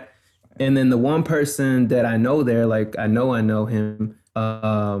went back. And then the one person that I know there, like I know him,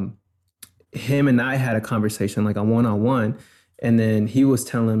 him and I had a conversation like a one-on-one, and then he was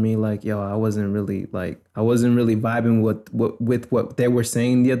telling me like, yo, I wasn't really vibing with what they were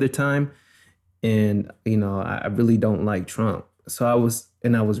saying the other time. And, you know, I really don't like Trump. So I was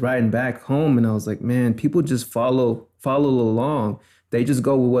riding back home and I was like, man, people just follow along. They just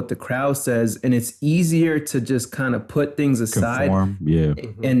go with what the crowd says. And it's easier to just kind of put things aside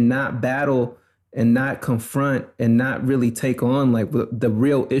and not battle and not confront and not really take on like the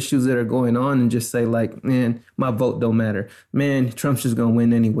real issues that are going on and just say like, man, my vote don't matter. Man, Trump's just gonna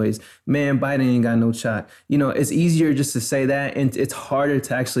win anyways. Man, Biden ain't got no shot. You know, it's easier just to say that, and it's harder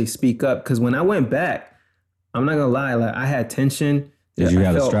to actually speak up. Because when I went back, I'm not gonna lie, like I had tension. Did you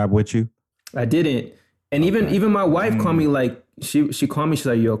have a strap with you? I didn't. And even my wife called me like, she called me, she's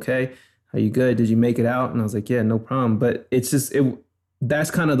like, you okay? Are you good? Did you make it out? And I was like, yeah, no problem. But it's just,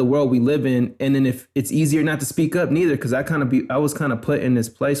 that's kind of the world we live in. And then if it's easier not to speak up neither, because I was kind of put in this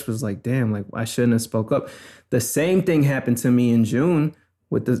place was like, damn, like I shouldn't have spoke up. The same thing happened to me in June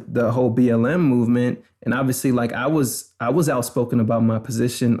with the whole BLM movement. And obviously like I was outspoken about my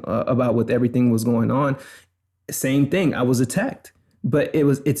position about what everything was going on. Same thing. I was attacked, but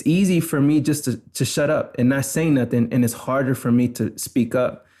it's easy for me just to shut up and not say nothing. And it's harder for me to speak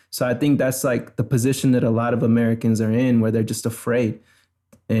up. So I think that's like the position that a lot of Americans are in, where they're just afraid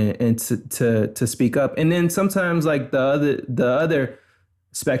and to speak up. And then sometimes like the other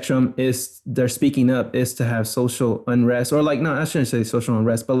spectrum is they're speaking up is to have social unrest, or like, no, I shouldn't say social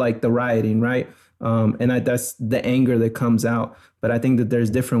unrest, but like the rioting, right? And that's the anger that comes out. But I think that there's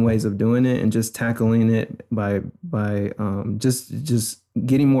different ways of doing it and just tackling it by just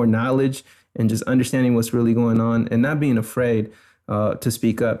getting more knowledge and just understanding what's really going on and not being afraid to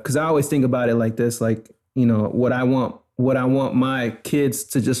speak up. Because I always think about it like this, like, you know, what I want my kids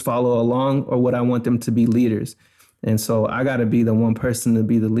to just follow along, or what I want them to be leaders. And so I got to be the one person to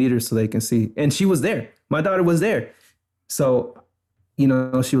be the leader so they can see. And she was there. My daughter was there. So, you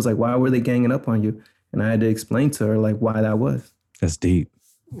know, she was like, why were they ganging up on you? And I had to explain to her like why that was. That's deep.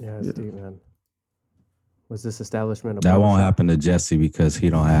 Yeah, it's deep, man. Was this establishment a That won't barbershop? happen to Jesse because he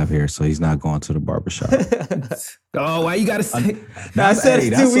don't have hair, so he's not going to the barbershop. Oh, why you gotta say? I said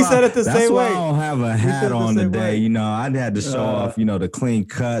it too. We said it the that's same why way. I don't have a said hat it the on same today. way. You know, I had to show off, you know, the clean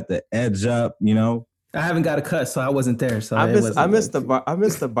cut, the edge up, you know. I haven't got a cut, so I wasn't there. So I it miss wasn't I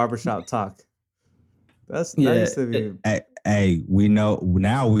miss the barbershop talk. That Yeah. used to be Hey, we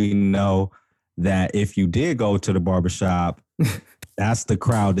know that if you did go to the barbershop, that's the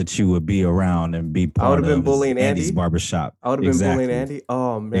crowd that you would be around and be part of. I would have been bullying Andy's Andy. barbershop. I would have been bullying Andy.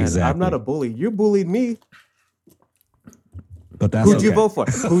 Oh man, I'm Exactly. not a bully. You bullied me. But that's Who'd you okay. vote for?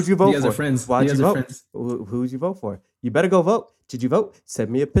 Who'd you vote You guys for? are friends. Why'd You you guys are vote? friends. Who'd you vote for? You better go vote. Did you vote?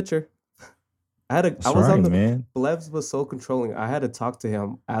 Send me a picture. I That's was on right, the man. Blevs was so controlling. I had to talk to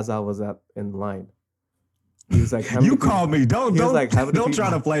him as I was in line. He was like, You called me. Don't He was like, how many don't try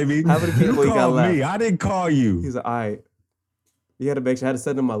people- to play me. how many people you you got called left? me. I didn't call you. He's like, all right. He had to make sure I had to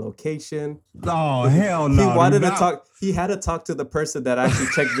send him my location. Oh hell no. He wanted do to not- talk. He had to talk to the person that actually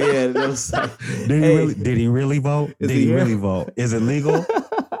checked me in. And it was like, Did he really vote? Is Did he he here? really vote? Is it legal?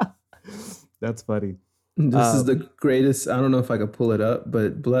 That's funny. This is the greatest. I don't know if I could pull it up,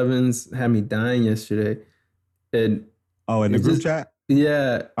 but Blevins had me dying yesterday. And Oh, in the It's group just- chat?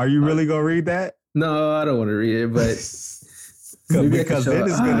 yeah, Are you really gonna read that? no, I don't want to read it, but maybe I can Because show then it.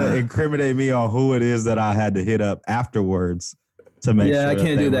 it's gonna incriminate me on who it is that I had to hit up afterwards to make sure. Yeah, I can't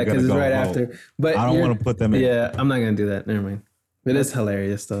they do were that because gonna it's go right vote. after. But I don't you're- want to put them in. Yeah, I'm not gonna do that. Never mind. But it's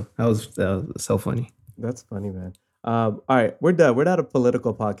hilarious though. That was so funny. That's funny, man. All right, we're done. We're not a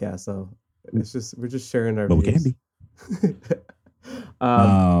political podcast, so we're just sharing our But we views. can be.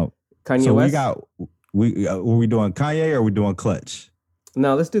 Kanye So West. were we doing Kanye or are we doing Clutch?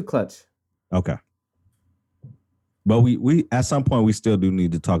 No, let's do Clutch. Okay. But we at some point we still do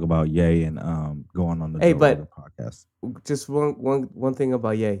need to talk about Ye and going on the Hey, Joe but- Rogan podcast. Just one thing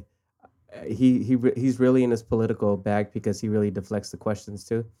about Ye. He's really in his political bag because he really deflects the questions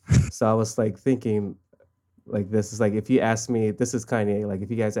too. So I was like thinking, like this is like if you ask me, this is Kanye. Like if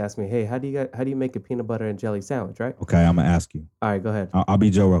you guys ask me, hey, how do you make a peanut butter and jelly sandwich, right? Okay, I'm gonna ask you. All right, go ahead. I'll be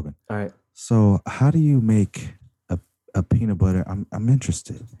Joe Rogan. All right. So how do you make a peanut butter? I'm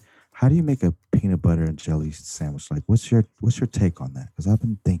interested. How do you make a peanut butter and jelly sandwich? Like, what's your take on that? Because I've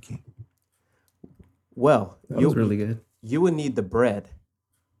been thinking. Well, That was really good. you would need the bread,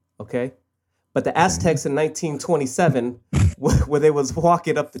 okay? But the Aztecs in 1927, where they was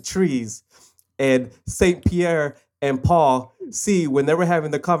walking up the trees, and Saint Pierre and Paul, when they were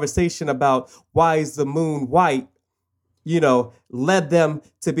having the conversation about why is the moon white, led them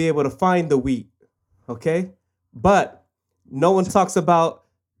to be able to find the wheat, okay? But no one talks about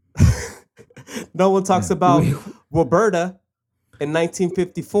Roberta in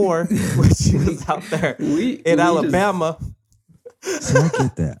 1954 when she was out there in Alabama. So I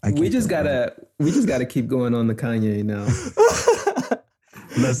get that. We just gotta keep going on the Kanye now.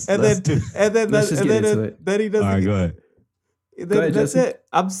 Let's And let's then get into it. then he doesn't. All right, go ahead. Then ahead, that's Jesse. it.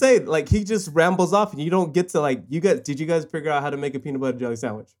 I'm saying like he just rambles off, and you don't get to like Did you guys figure out how to make a peanut butter jelly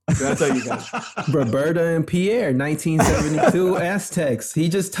sandwich? Did I tell you guys? Roberta and Pierre, 1972 Aztecs. He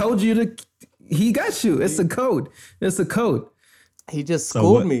just told you to. He got you. It's a code. It's a code. He just So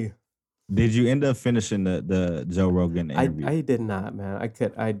schooled what- me. Did you end up finishing the Joe Rogan interview I did not, man.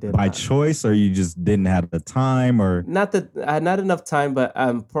 I did by not. choice, or you just didn't have the time, or Not that I had not enough time, but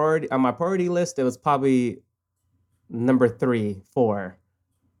on my priority list, it was probably number 3, 4.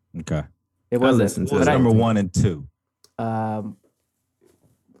 okay? It wasn't. listened to What's it. but number 1 and 2?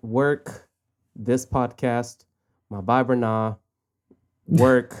 work, this podcast, my Viber Nah,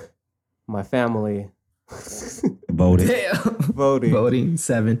 work, my family, Voted. Damn. voting. Voting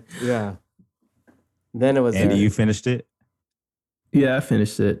 7. Yeah. Then it was Andy, you finished it? Yeah, I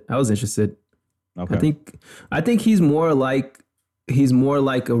finished it. I was interested. Okay. I think he's more like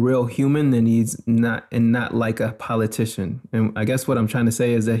a real human than he's not like a politician. And I guess what I'm trying to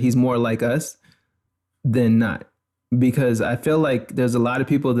say is that he's more like us than not. Because I feel like there's a lot of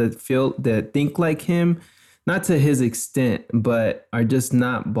people that think like him, not to his extent, but are just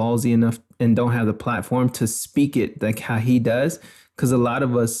not ballsy enough and don't have the platform to speak it like how he does. Because a lot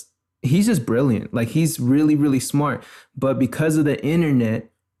of us, he's just brilliant. Like he's really, really smart. But because of the internet,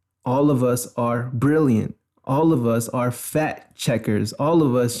 all of us are brilliant. All of us are fact checkers. All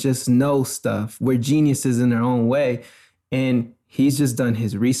of us just know stuff. We're geniuses in our own way. And he's just done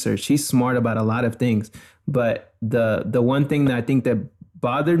his research. He's smart about a lot of things. But the one thing that I think that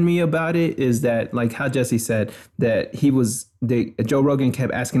bothered me about it is that, like how Jesse said, that Joe Rogan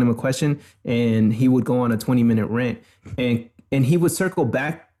kept asking him a question and he would go on a 20-minute rant and he would circle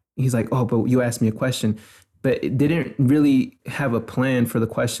back. He's like, oh, but you asked me a question. but it didn't really have a plan for the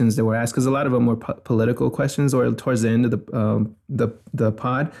questions that were asked, because a lot of them were political questions or towards the end of the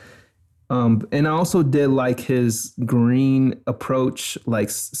pod. And I also did like his green approach, like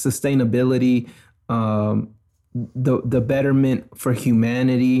sustainability, the betterment for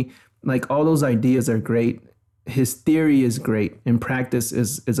humanity. Like all those ideas are great. His theory is great, and practice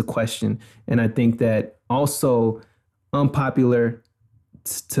is a question. And I think that also unpopular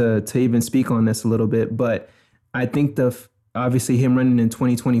to even speak on this a little bit, but I think obviously him running in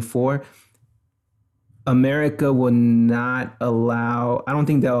 2024, America will not allow, I don't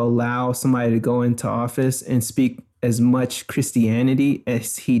think they'll allow somebody to go into office and speak as much Christianity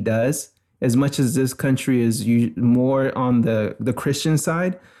as he does, as much as this country is more on the Christian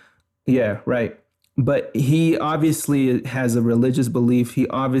side. Yeah, right. But he obviously has a religious belief. He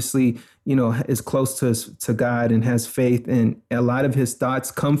obviously, is close to God and has faith. And a lot of his thoughts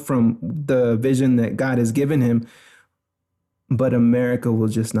come from the vision that God has given him. But America will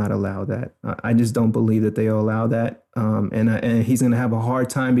just not allow that. I just don't believe that they'll allow that. And he's going to have a hard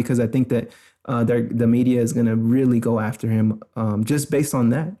time, because I think that the media is going to really go after him just based on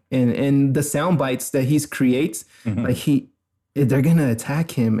that. And the sound bites that he creates, like they're going to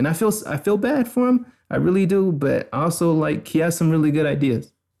attack him. And I feel bad for him. I really do. But also, like, he has some really good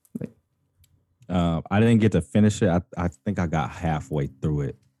ideas. I didn't get to finish it. I think I got halfway through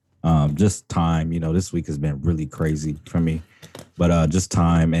it. Just time, this week has been really crazy for me, but just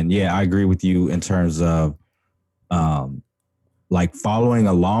time. And yeah, I agree with you in terms of like following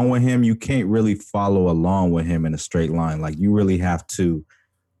along with him. You can't really follow along with him in a straight line. Like, you really have to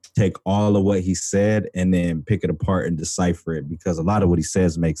take all of what he said and then pick it apart and decipher it, because a lot of what he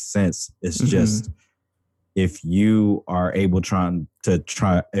says makes sense. It's just, if you are able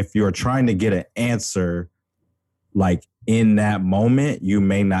if you're trying to get an answer, like in that moment, you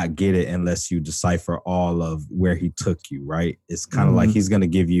may not get it unless you decipher all of where he took you, right? It's kind of like he's going to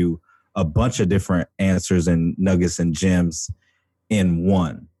give you a bunch of different answers and nuggets and gems in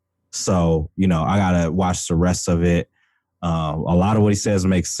one. So, I got to watch the rest of it. A lot of what he says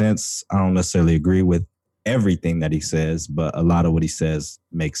makes sense. I don't necessarily agree with everything that he says, but a lot of what he says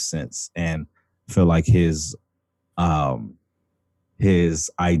makes sense. And I feel like his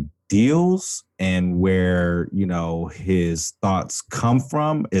ideals and where, his thoughts come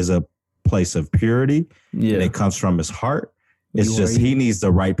from is a place of purity. Yeah. And it comes from his heart. It's just, he needs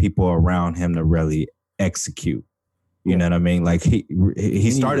the right people around him to really execute. You know what I mean? Like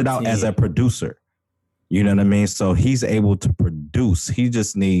he started out as a producer, you know what I mean? So he's able to produce. He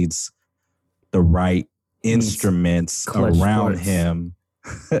just needs the right instruments around him,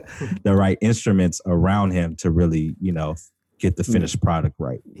 the right instruments around him to really, get the finished product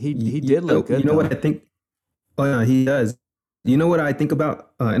right. He did look good. You know what I think? Oh yeah, he does. You know what I think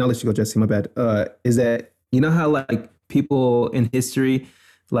about? And I'll let you go, Jesse. My bad. Is that how like people in history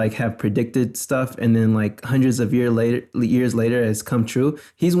like have predicted stuff, and then like hundreds of years later has come true.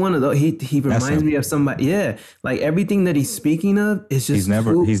 He's one of those. He reminds me of somebody. Yeah, like everything that he's speaking of is just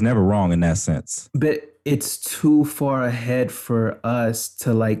he's never wrong in that sense. But it's too far ahead for us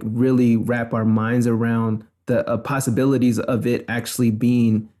to like really wrap our minds around the possibilities of it actually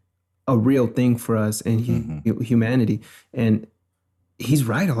being a real thing for us and humanity. And he's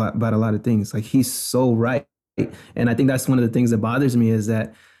right about a lot of things. Like, he's so right. And I think that's one of the things that bothers me, is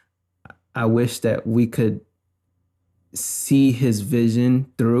that I wish that we could see his vision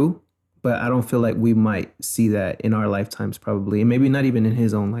through, but I don't feel like we might see that in our lifetimes probably, and maybe not even in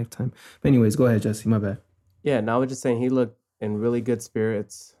his own lifetime. But anyways, go ahead, Jesse, my bad. Yeah, no, I was just saying he looked in really good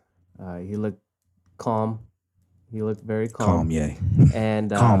spirits. He looked calm. He looked very calm. Calm, yay.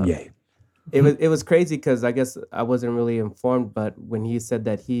 And calm, yay. It was crazy, because I guess I wasn't really informed, but when he said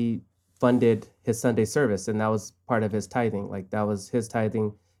that he funded his Sunday service, and that was part of his tithing, like that was his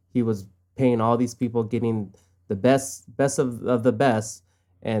tithing. He was paying all these people, getting the best of the best,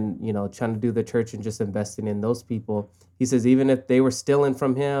 and trying to do the church and just investing in those people. He says even if they were stealing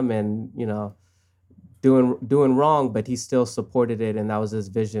from him and doing wrong, but he still supported it, and that was his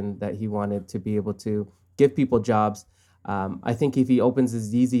vision, that he wanted to be able to give people jobs. I think if he opens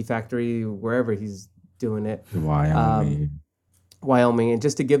his Yeezy factory wherever he's doing it, Wyoming, and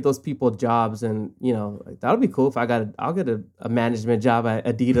just to give those people jobs, and like, that would be cool. If I'll get a management job at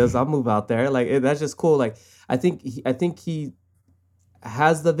Adidas, I'll move out there. Like, that's just cool. Like, I think he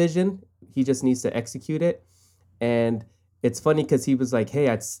has the vision. He just needs to execute it. And it's funny because he was like, "Hey,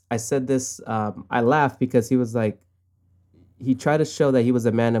 I said this." I laughed because he was like, he tried to show that he was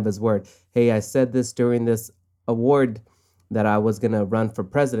a man of his word. Hey, I said this during this award that I was going to run for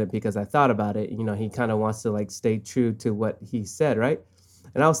president because I thought about it. He kind of wants to like stay true to what he said, right?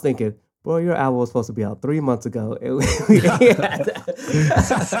 And I was thinking, Bro, your album was supposed to be out 3 months ago. I was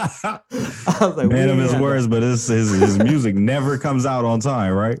like, Man of his words, but his music never comes out on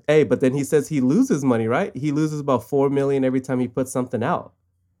time, right? Hey, but then he says he loses money, right? He loses about $4 million every time he puts something out.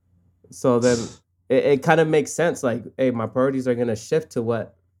 So then it kind of makes sense. Like, hey, my priorities are gonna shift to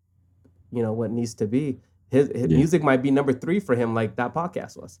what needs to be. His music might be number 3 for him, like that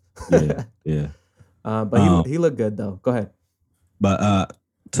podcast was. Yeah. But he looked good though. Go ahead. But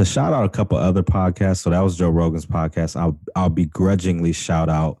to shout out a couple other podcasts, so that was Joe Rogan's podcast. I'll begrudgingly shout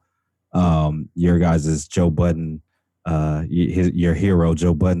out your guys' Joe Budden, your hero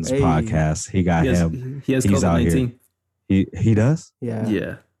Joe Budden's podcast. He got him. He has He's out COVID-19. here. He does? Yeah.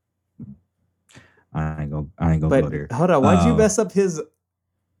 Yeah. I ain't gonna go there. Hold on, why'd you mess up his?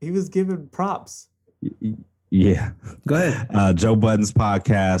 He was giving props. Yeah. Go ahead. Joe Budden's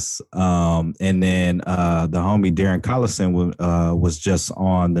podcast. And then the homie Darren Collison was just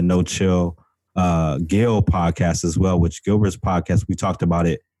on the No Chill Gil podcast as well, which Gilbert's podcast. We talked about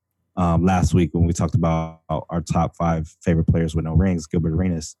it last week when we talked about our top 5 favorite players with no rings. Gilbert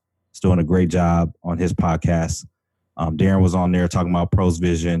Arenas is doing a great job on his podcast. Darren was on there talking about Pros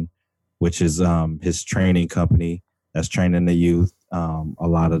Vision, which is his training company that's training the youth. A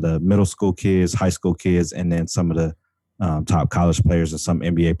lot of the middle school kids, high school kids, and then some of the top college players and some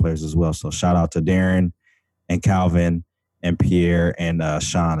NBA players as well. So shout out to Darren and Calvin and Pierre and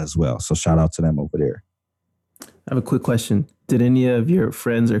Sean as well. So shout out to them over there. I have a quick question. Did any of your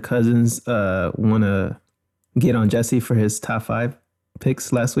friends or cousins want to get on Jesse for his top 5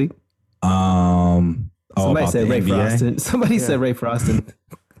 picks last week? Somebody said Ray Froston. Somebody said Ray Froston.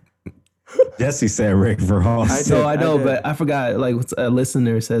 Jesse said Ray Froston. I know, but I forgot. Like a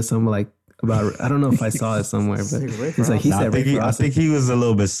listener said something like about. I don't know if I saw it somewhere, but it's like he said Ray Froston. I think he was a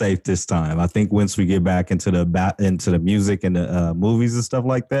little bit safe this time. I think once we get back into the music and the movies and stuff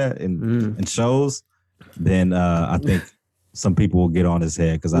like that and shows, then I think some people will get on his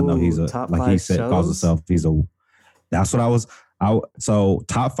head because I know he's like he said calls himself. That's what I was. So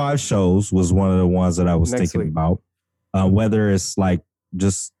top 5 shows was one of the ones that I was thinking about. Whether it's like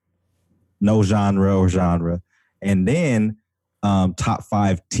just no genre or genre, and then top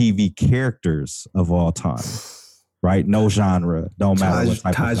 5 TV characters of all time, right? No genre, don't matter what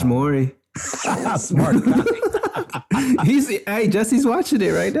type Taj of genre. Mori. Smart guy. Jesse's watching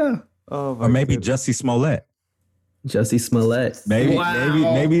it right now. Oh, Or maybe Jussie Smollett. Jussie Smollett. Maybe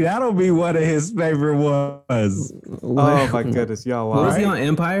that'll be one of his favorite ones. Oh my goodness, y'all! Wow. Was he on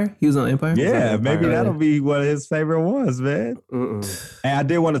Empire? He was on Empire. Yeah, maybe that'll be one of his favorite ones, man. And I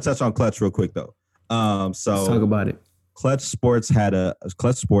did want to touch on Clutch real quick though. So let's talk about it. Clutch Sports had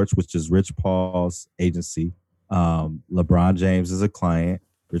Clutch Sports, which is Rich Paul's agency. LeBron James is a client.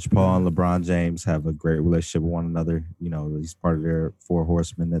 Rich Paul and LeBron James have a great relationship with one another. You know, he's part of their 4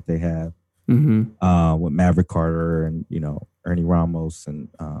 horsemen that they have. With Maverick Carter and Ernie Ramos and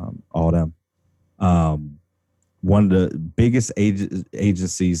all them. One of the biggest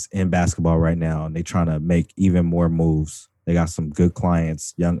agencies in basketball right now, and they're trying to make even more moves. They got some good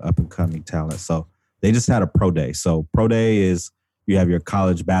clients, young up and coming talent. So they just had a pro day. So pro day is you have your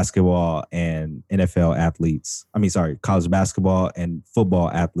college basketball and NFL athletes. College basketball and football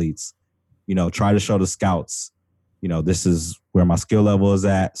athletes. Try to show the scouts. This is where my skill level is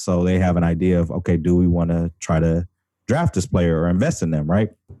at. So they have an idea of, okay, do we want to try to draft this player or invest in them, right?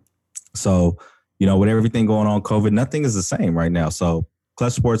 So, with everything going on, COVID, nothing is the same right now. So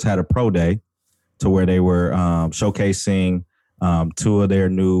Clutch Sports had a pro day to where they were showcasing 2 of their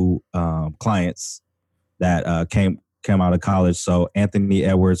new clients that came out of college. So Anthony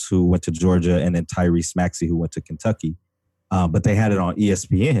Edwards, who went to Georgia, and then Tyrese Maxey, who went to Kentucky. But they had it on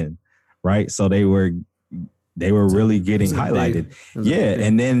ESPN, right? So they were really getting highlighted.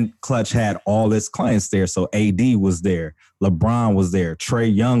 And then Clutch had all its clients there. So AD was there. LeBron was there.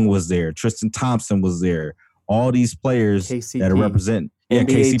 Trae Young was there. Tristan Thompson was there. All these players KCP, that are representing. Yeah,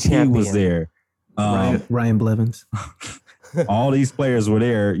 NBA KCP champion. was there. Ryan Blevins. All these players were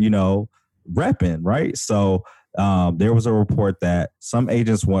there, repping, right? So there was a report that some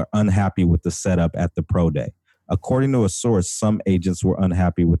agents were unhappy with the setup at the pro day. According to a source, some agents were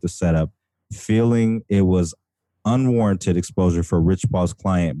unhappy with the setup, feeling it was unwarranted exposure for Rich Paul's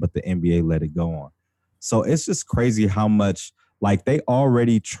client, but the NBA let it go on. So it's just crazy how much, like, they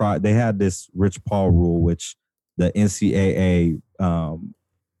already tried. They had this Rich Paul rule, which the NCAA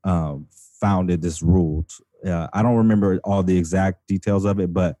founded this rule. I don't remember all the exact details of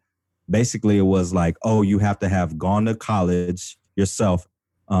it, but basically it was like, oh, you have to have gone to college yourself.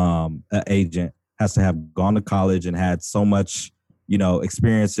 An agent has to have gone to college and had so much,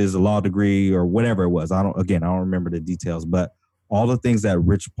 experiences, a law degree or whatever it was. I don't remember the details, but all the things that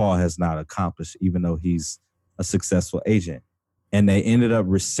Rich Paul has not accomplished, even though he's a successful agent. And they ended up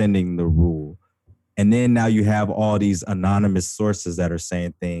rescinding the rule. And then now you have all these anonymous sources that are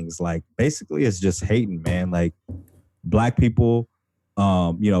saying things like, basically it's just hating, man. Like black people,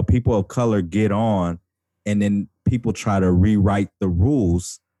 people of color get on, and then people try to rewrite the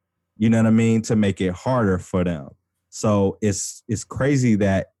rules, you know what I mean, to make it harder for them. So it's crazy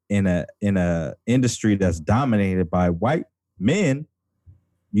that in a industry that's dominated by white men,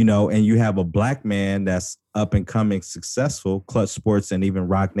 and you have a black man that's up and coming successful, Clutch Sports and even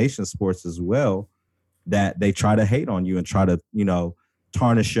Rock Nation Sports as well, that they try to hate on you and try to,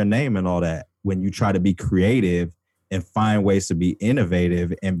 tarnish your name and all that when you try to be creative and find ways to be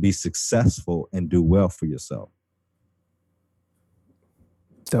innovative and be successful and do well for yourself.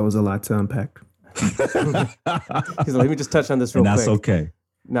 That was a lot to unpack. He's like, let me just touch on this real quick. And that's okay.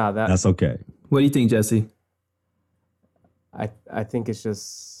 No, that's okay. What do you think, Jesse? I think it's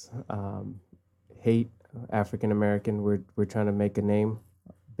just hate African American. We're trying to make a name,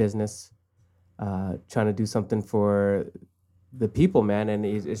 business, trying to do something for the people, man. And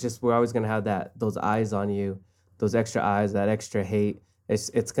it's just, we're always gonna have those eyes on you, those extra eyes, that extra hate.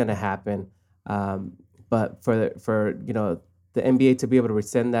 It's gonna happen. But for the NBA to be able to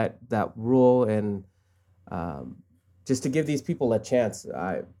rescind that rule and just to give these people a chance,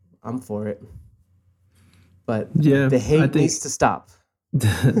 I'm for it. But the hate needs to stop.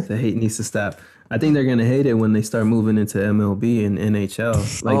 The hate needs to stop. I think they're gonna hate it when they start moving into MLB and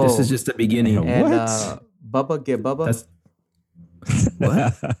NHL. Like this is just the beginning. And Bubba. That's,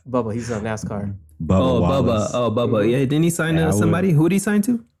 what? Bubba, he's on NASCAR. Bubba. Yeah, didn't he sign to somebody? Who did he sign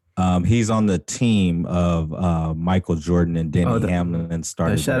to? He's on the team of Michael Jordan and Denny Hamlin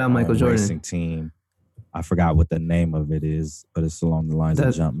started shout out Michael Jordan racing team. I forgot what the name of it is, but it's along the lines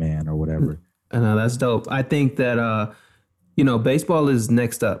of Jumpman or whatever. No, that's dope. I think that baseball is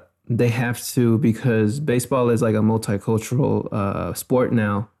next up. They have to, because baseball is like a multicultural sport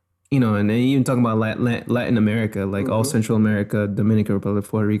now. And then even talking about Latin America, like all Central America, Dominican Republic,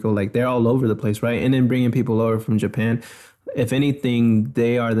 Puerto Rico, like they're all over the place, right? And then bringing people over from Japan. If anything,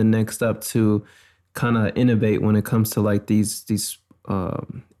 they are the next up to kind of innovate when it comes to like these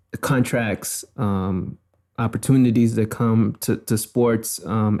contracts, opportunities that come to sports,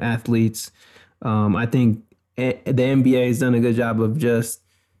 athletes. I think the NBA has done a good job of just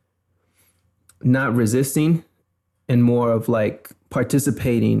not resisting and more of like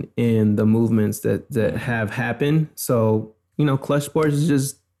participating in the movements that have happened. So, Clutch Sports is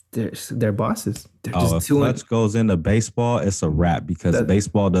just, they're bosses. They're just if Clutch goes into baseball, it's a wrap, because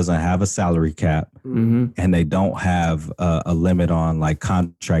baseball doesn't have a salary cap and they don't have a limit on like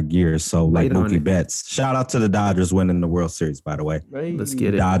contract years. So like Mookie Betts, shout out to the Dodgers winning the World Series, by the way. Let's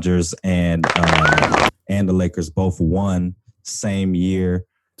get it. Dodgers and the Lakers both won same year.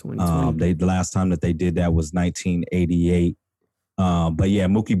 2020. The last time that they did that was 1988. But yeah,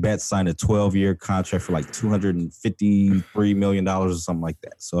 Mookie Betts signed a 12-year contract for like $253 million or something like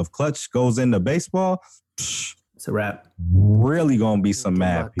that. So if Clutch goes into baseball, it's a wrap. Really gonna be some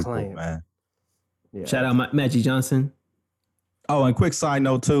mad people, man. Yeah. Shout out Magic Johnson. Oh, and quick side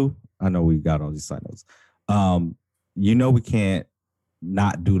note too. I know we got all these side notes. We can't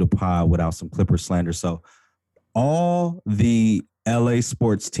not do the pod without some Clipper slander. So all the LA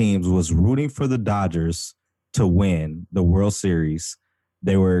sports teams was rooting for the Dodgers to win the World Series.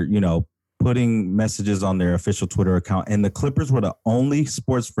 They were, putting messages on their official Twitter account, and the Clippers were the only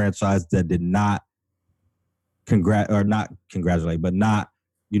sports franchise that did not congratulate, but not,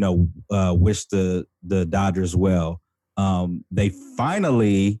 wish the Dodgers well. They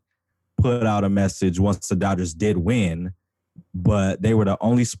finally put out a message once the Dodgers did win, but they were the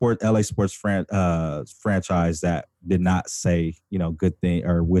only LA sports franchise that did not say, good thing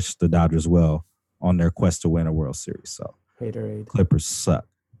or wish the Dodgers well on their quest to win a World Series. So Haterade. Clippers suck.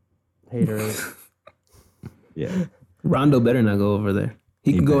 Haterade. Yeah. Rondo better not go over there.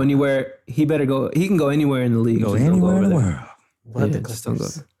 He can go anywhere. He can go anywhere in the league. Go anywhere in the world. What the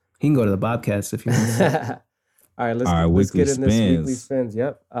Clippers? He can go to the Bobcats if he wants. All right, let's get in this weekly spins.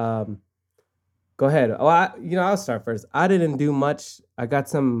 Yep. Go ahead. Oh, I'll start first. I didn't do much. I got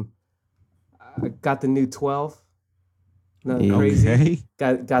the new 12. Nothing crazy.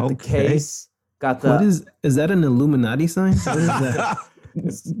 Got the case. Got the. What is that an Illuminati sign? What is that?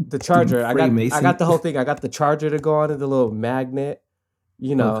 It's the charger. I got the whole thing. I got the charger to go on it, the little magnet.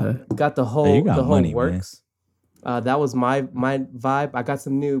 Got the whole money, works. That was my vibe. I got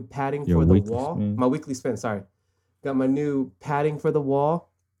some new padding for the wall. Spin. My weekly spin. Sorry, got my new padding for the wall.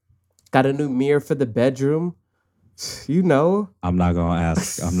 Got a new mirror for the bedroom. I'm not gonna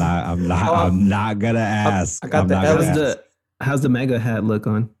ask. I'm not gonna ask. I got the How's the mega hat look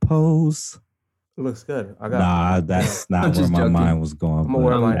on? Pose. It looks good. I got. Nah, that's I'm not where just my joking. mind was going. I'm gonna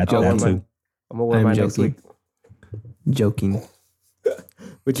wear but mine. that- I'll wear that mine. too. I'm gonna wear I'm mine next joking. week. Joking.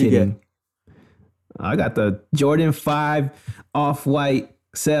 What you Kidding. get? I got the Jordan 5 off-white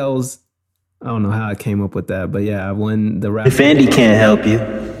cells. I don't know how I came up with that, but yeah, I won the raffle. If Andy can't help you.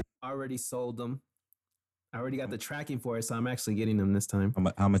 I already sold them. I already got the tracking for it, so I'm actually getting them this time.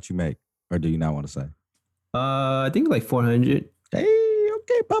 How much you make, or do you not want to say? I think like 400. Hey,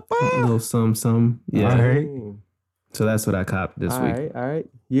 okay, A papa. little some. Yeah. All right. So that's what I copped this All week. right, all right.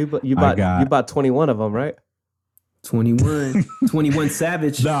 You got- bought 21 of them, right? 21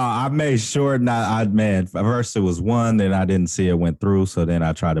 Savage. No, I made sure not. First it was 1, then I didn't see it went through. So then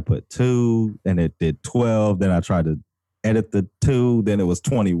I tried to put 2, and it did 12. Then I tried to edit the 2, then it was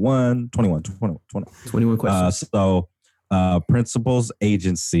 21 questions.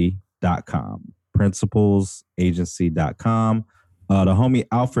 Principlesagency.com. Principlesagency.com. The homie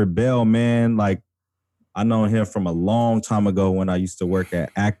Alfred Bell, man, like I know him from a long time ago when I used to work at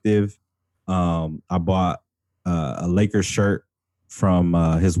Active. I bought a Lakers shirt from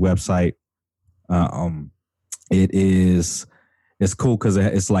his website. It's cool because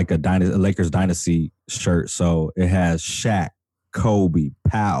it's like a Lakers dynasty shirt. So it has Shaq, Kobe,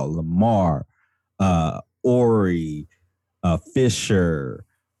 Powell, Lamar, Ori, Fisher.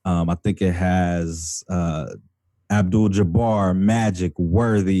 I think it has Abdul-Jabbar, Magic,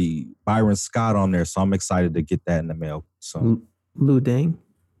 Worthy, Byron Scott on there. So I'm excited to get that in the mail. So Lou Dang.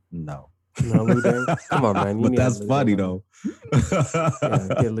 no. No, Lou Dang. Come on, man. You But need that's Lou funny Dang though. Yeah,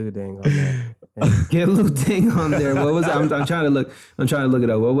 get Lou Dang on there. And Get Lou Dang on there. What was it? I'm trying to look it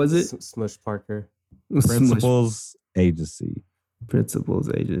up. What was it? Smush Parker. Principles Agency. Principles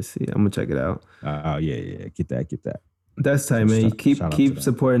Agency. I'm gonna check it out. Yeah. Get that. That's tight, man. You Shout out to keep them.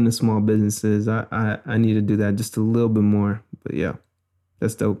 supporting the small businesses. I need to do that just a little bit more. But yeah,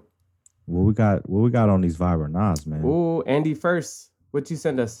 that's dope. What we got on these Viber Nas, man? Ooh, Andy first. What you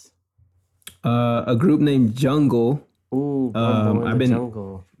send us? A group named Jungle. Ooh, Rumble in I've the been-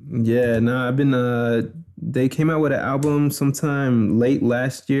 Jungle. Yeah, no, I've been they came out with an album sometime late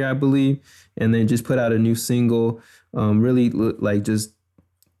last year, I believe, and they just put out a new single. Really like just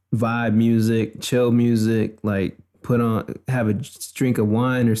vibe music, chill music, like have a drink of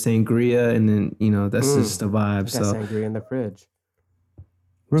wine or sangria, and then that's just the vibe. Got So sangria in the fridge.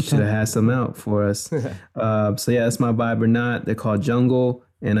 should have had some out for us. So yeah, that's my vibe or not. They're called Jungle,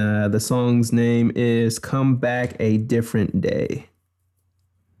 and the song's name is "Come Back a Different Day."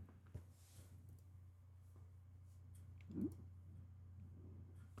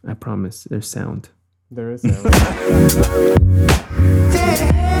 I promise, there's sound. There is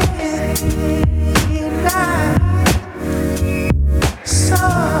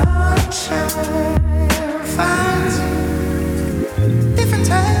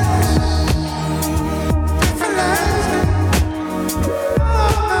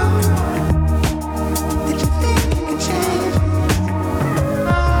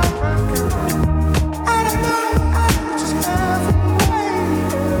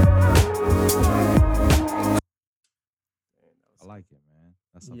I like it, man.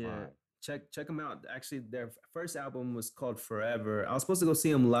 That's a Yeah, vibe. check them out. Actually, their first album was called Forever. I was supposed to go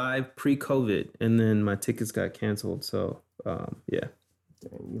see them live pre-COVID, and then my tickets got canceled. So yeah.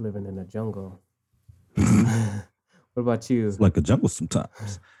 Dang, you living in the jungle. What about you? It's like a jungle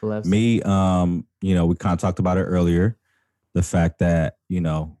sometimes. Bless. Me, we kind of talked about it earlier. The fact that,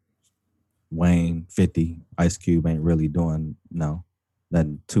 Wayne, 50, Ice Cube ain't really doing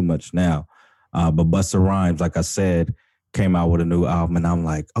nothing too much now. But Busta Rhymes, like I said, came out with a new album, and I'm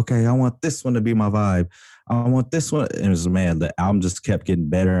like, okay, I want this one to be my vibe. I want this one. And it was, man, the album just kept getting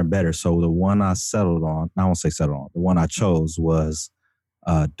better and better. So the one I settled on, I won't say settled on, the one I chose was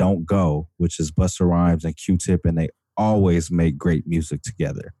Don't Go, which is Busta Rhymes and Q-Tip, and they always make great music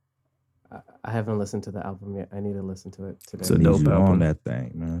together. I haven't listened to the album yet. I need to listen to it today. So Need dope you album. on that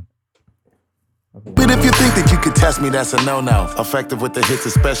thing, man. But if you think that you could test me, that's a no-no. Effective with the hits,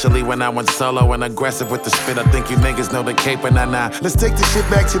 especially when I went solo, and aggressive with the spit. I think you niggas know the cape and nah. Let's take the shit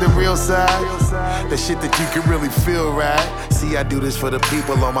back to the real side. The shit that you can really feel, right? See, I do this for the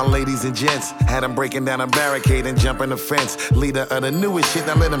people, all my ladies and gents. Had them breaking down a barricade and jumping the fence. Leader of the newest shit,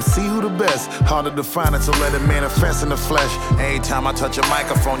 now let them see who the best. Harder to find it, so let it manifest in the flesh. Every time I touch a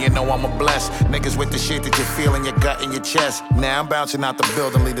microphone, you know I'm a bless. Niggas with the shit that you feel in your gut and your chest. Now I'm bouncing out the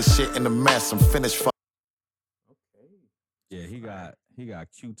building, leave the shit in the mess. I'm finished. Yeah, he got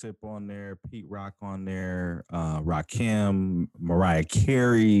Q-Tip on there, Pete Rock on there, Rakim, Mariah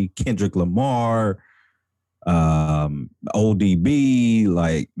Carey, Kendrick Lamar, ODB.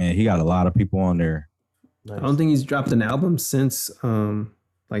 Like, man, he got a lot of people on there. Nice. I don't think he's dropped an album since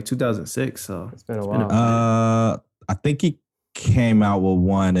like 2006. So It's been a been a while. I think he came out with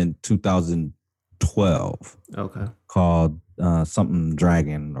one in 2012 okay. called something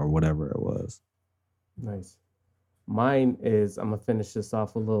Dragon or whatever it was. Nice. Mine is, I'm gonna finish this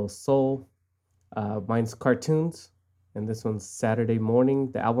off with a little soul. Mine's Cartoons, and this one's Saturday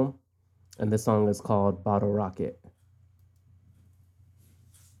Morning, the album, and this song is called Bottle Rocket.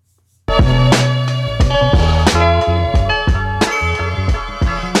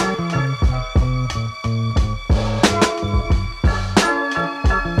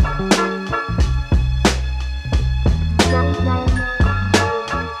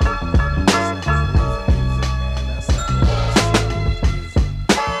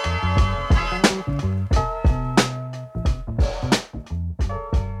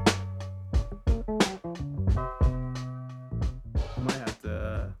 Might have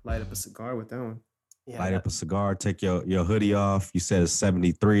to light up a cigar with that one. Yeah, Light up a cigar, take your hoodie off. You said it's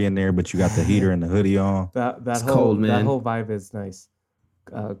 73 in there, but you got the heater and the hoodie on. that It's whole cold, that man. whole vibe is nice.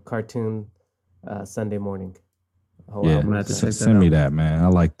 Cartoon, Sunday Morning. Whole Yeah, album gonna have to is check nice. that send me out. that, man. I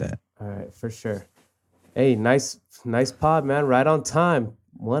like that. All right, for sure. Hey, nice pod, man. Right on time.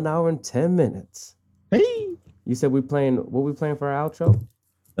 1 hour and 10 minutes. Hey, You said what we playing for our outro?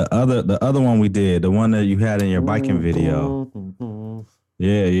 the other one we did, the one that you had in your biking video.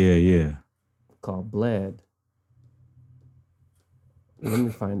 Yeah. Called Bled. Let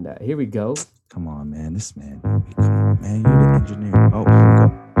me find that. Here we go. Come on, man. This man. Come on, man. You're the engineer. Oh, here we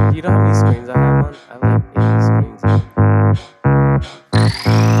go. You know how many screens I have on? I have like 80 screens.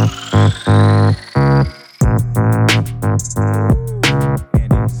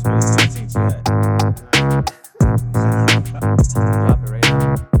 Andy, split 16 to that. Drop it right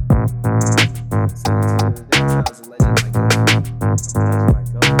now.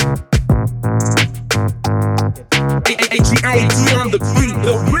 AGID on the beat,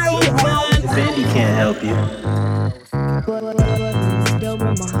 the real one. Vandy can't help you. Still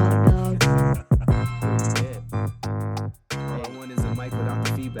want my hot dogs. All I want is a mic without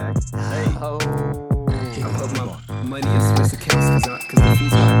the feedback. Oh. I put my money in Swiss accounts because the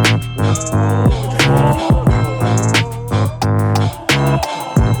fees are.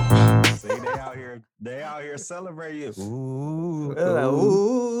 See, they out here celebrating you. Ooh.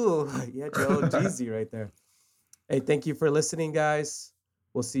 Ooh. Yeah, Joe Jeezy right there. Hey, thank you for listening, guys.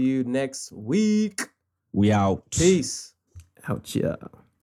 We'll see you next week. We out. Peace. Ouch, yeah.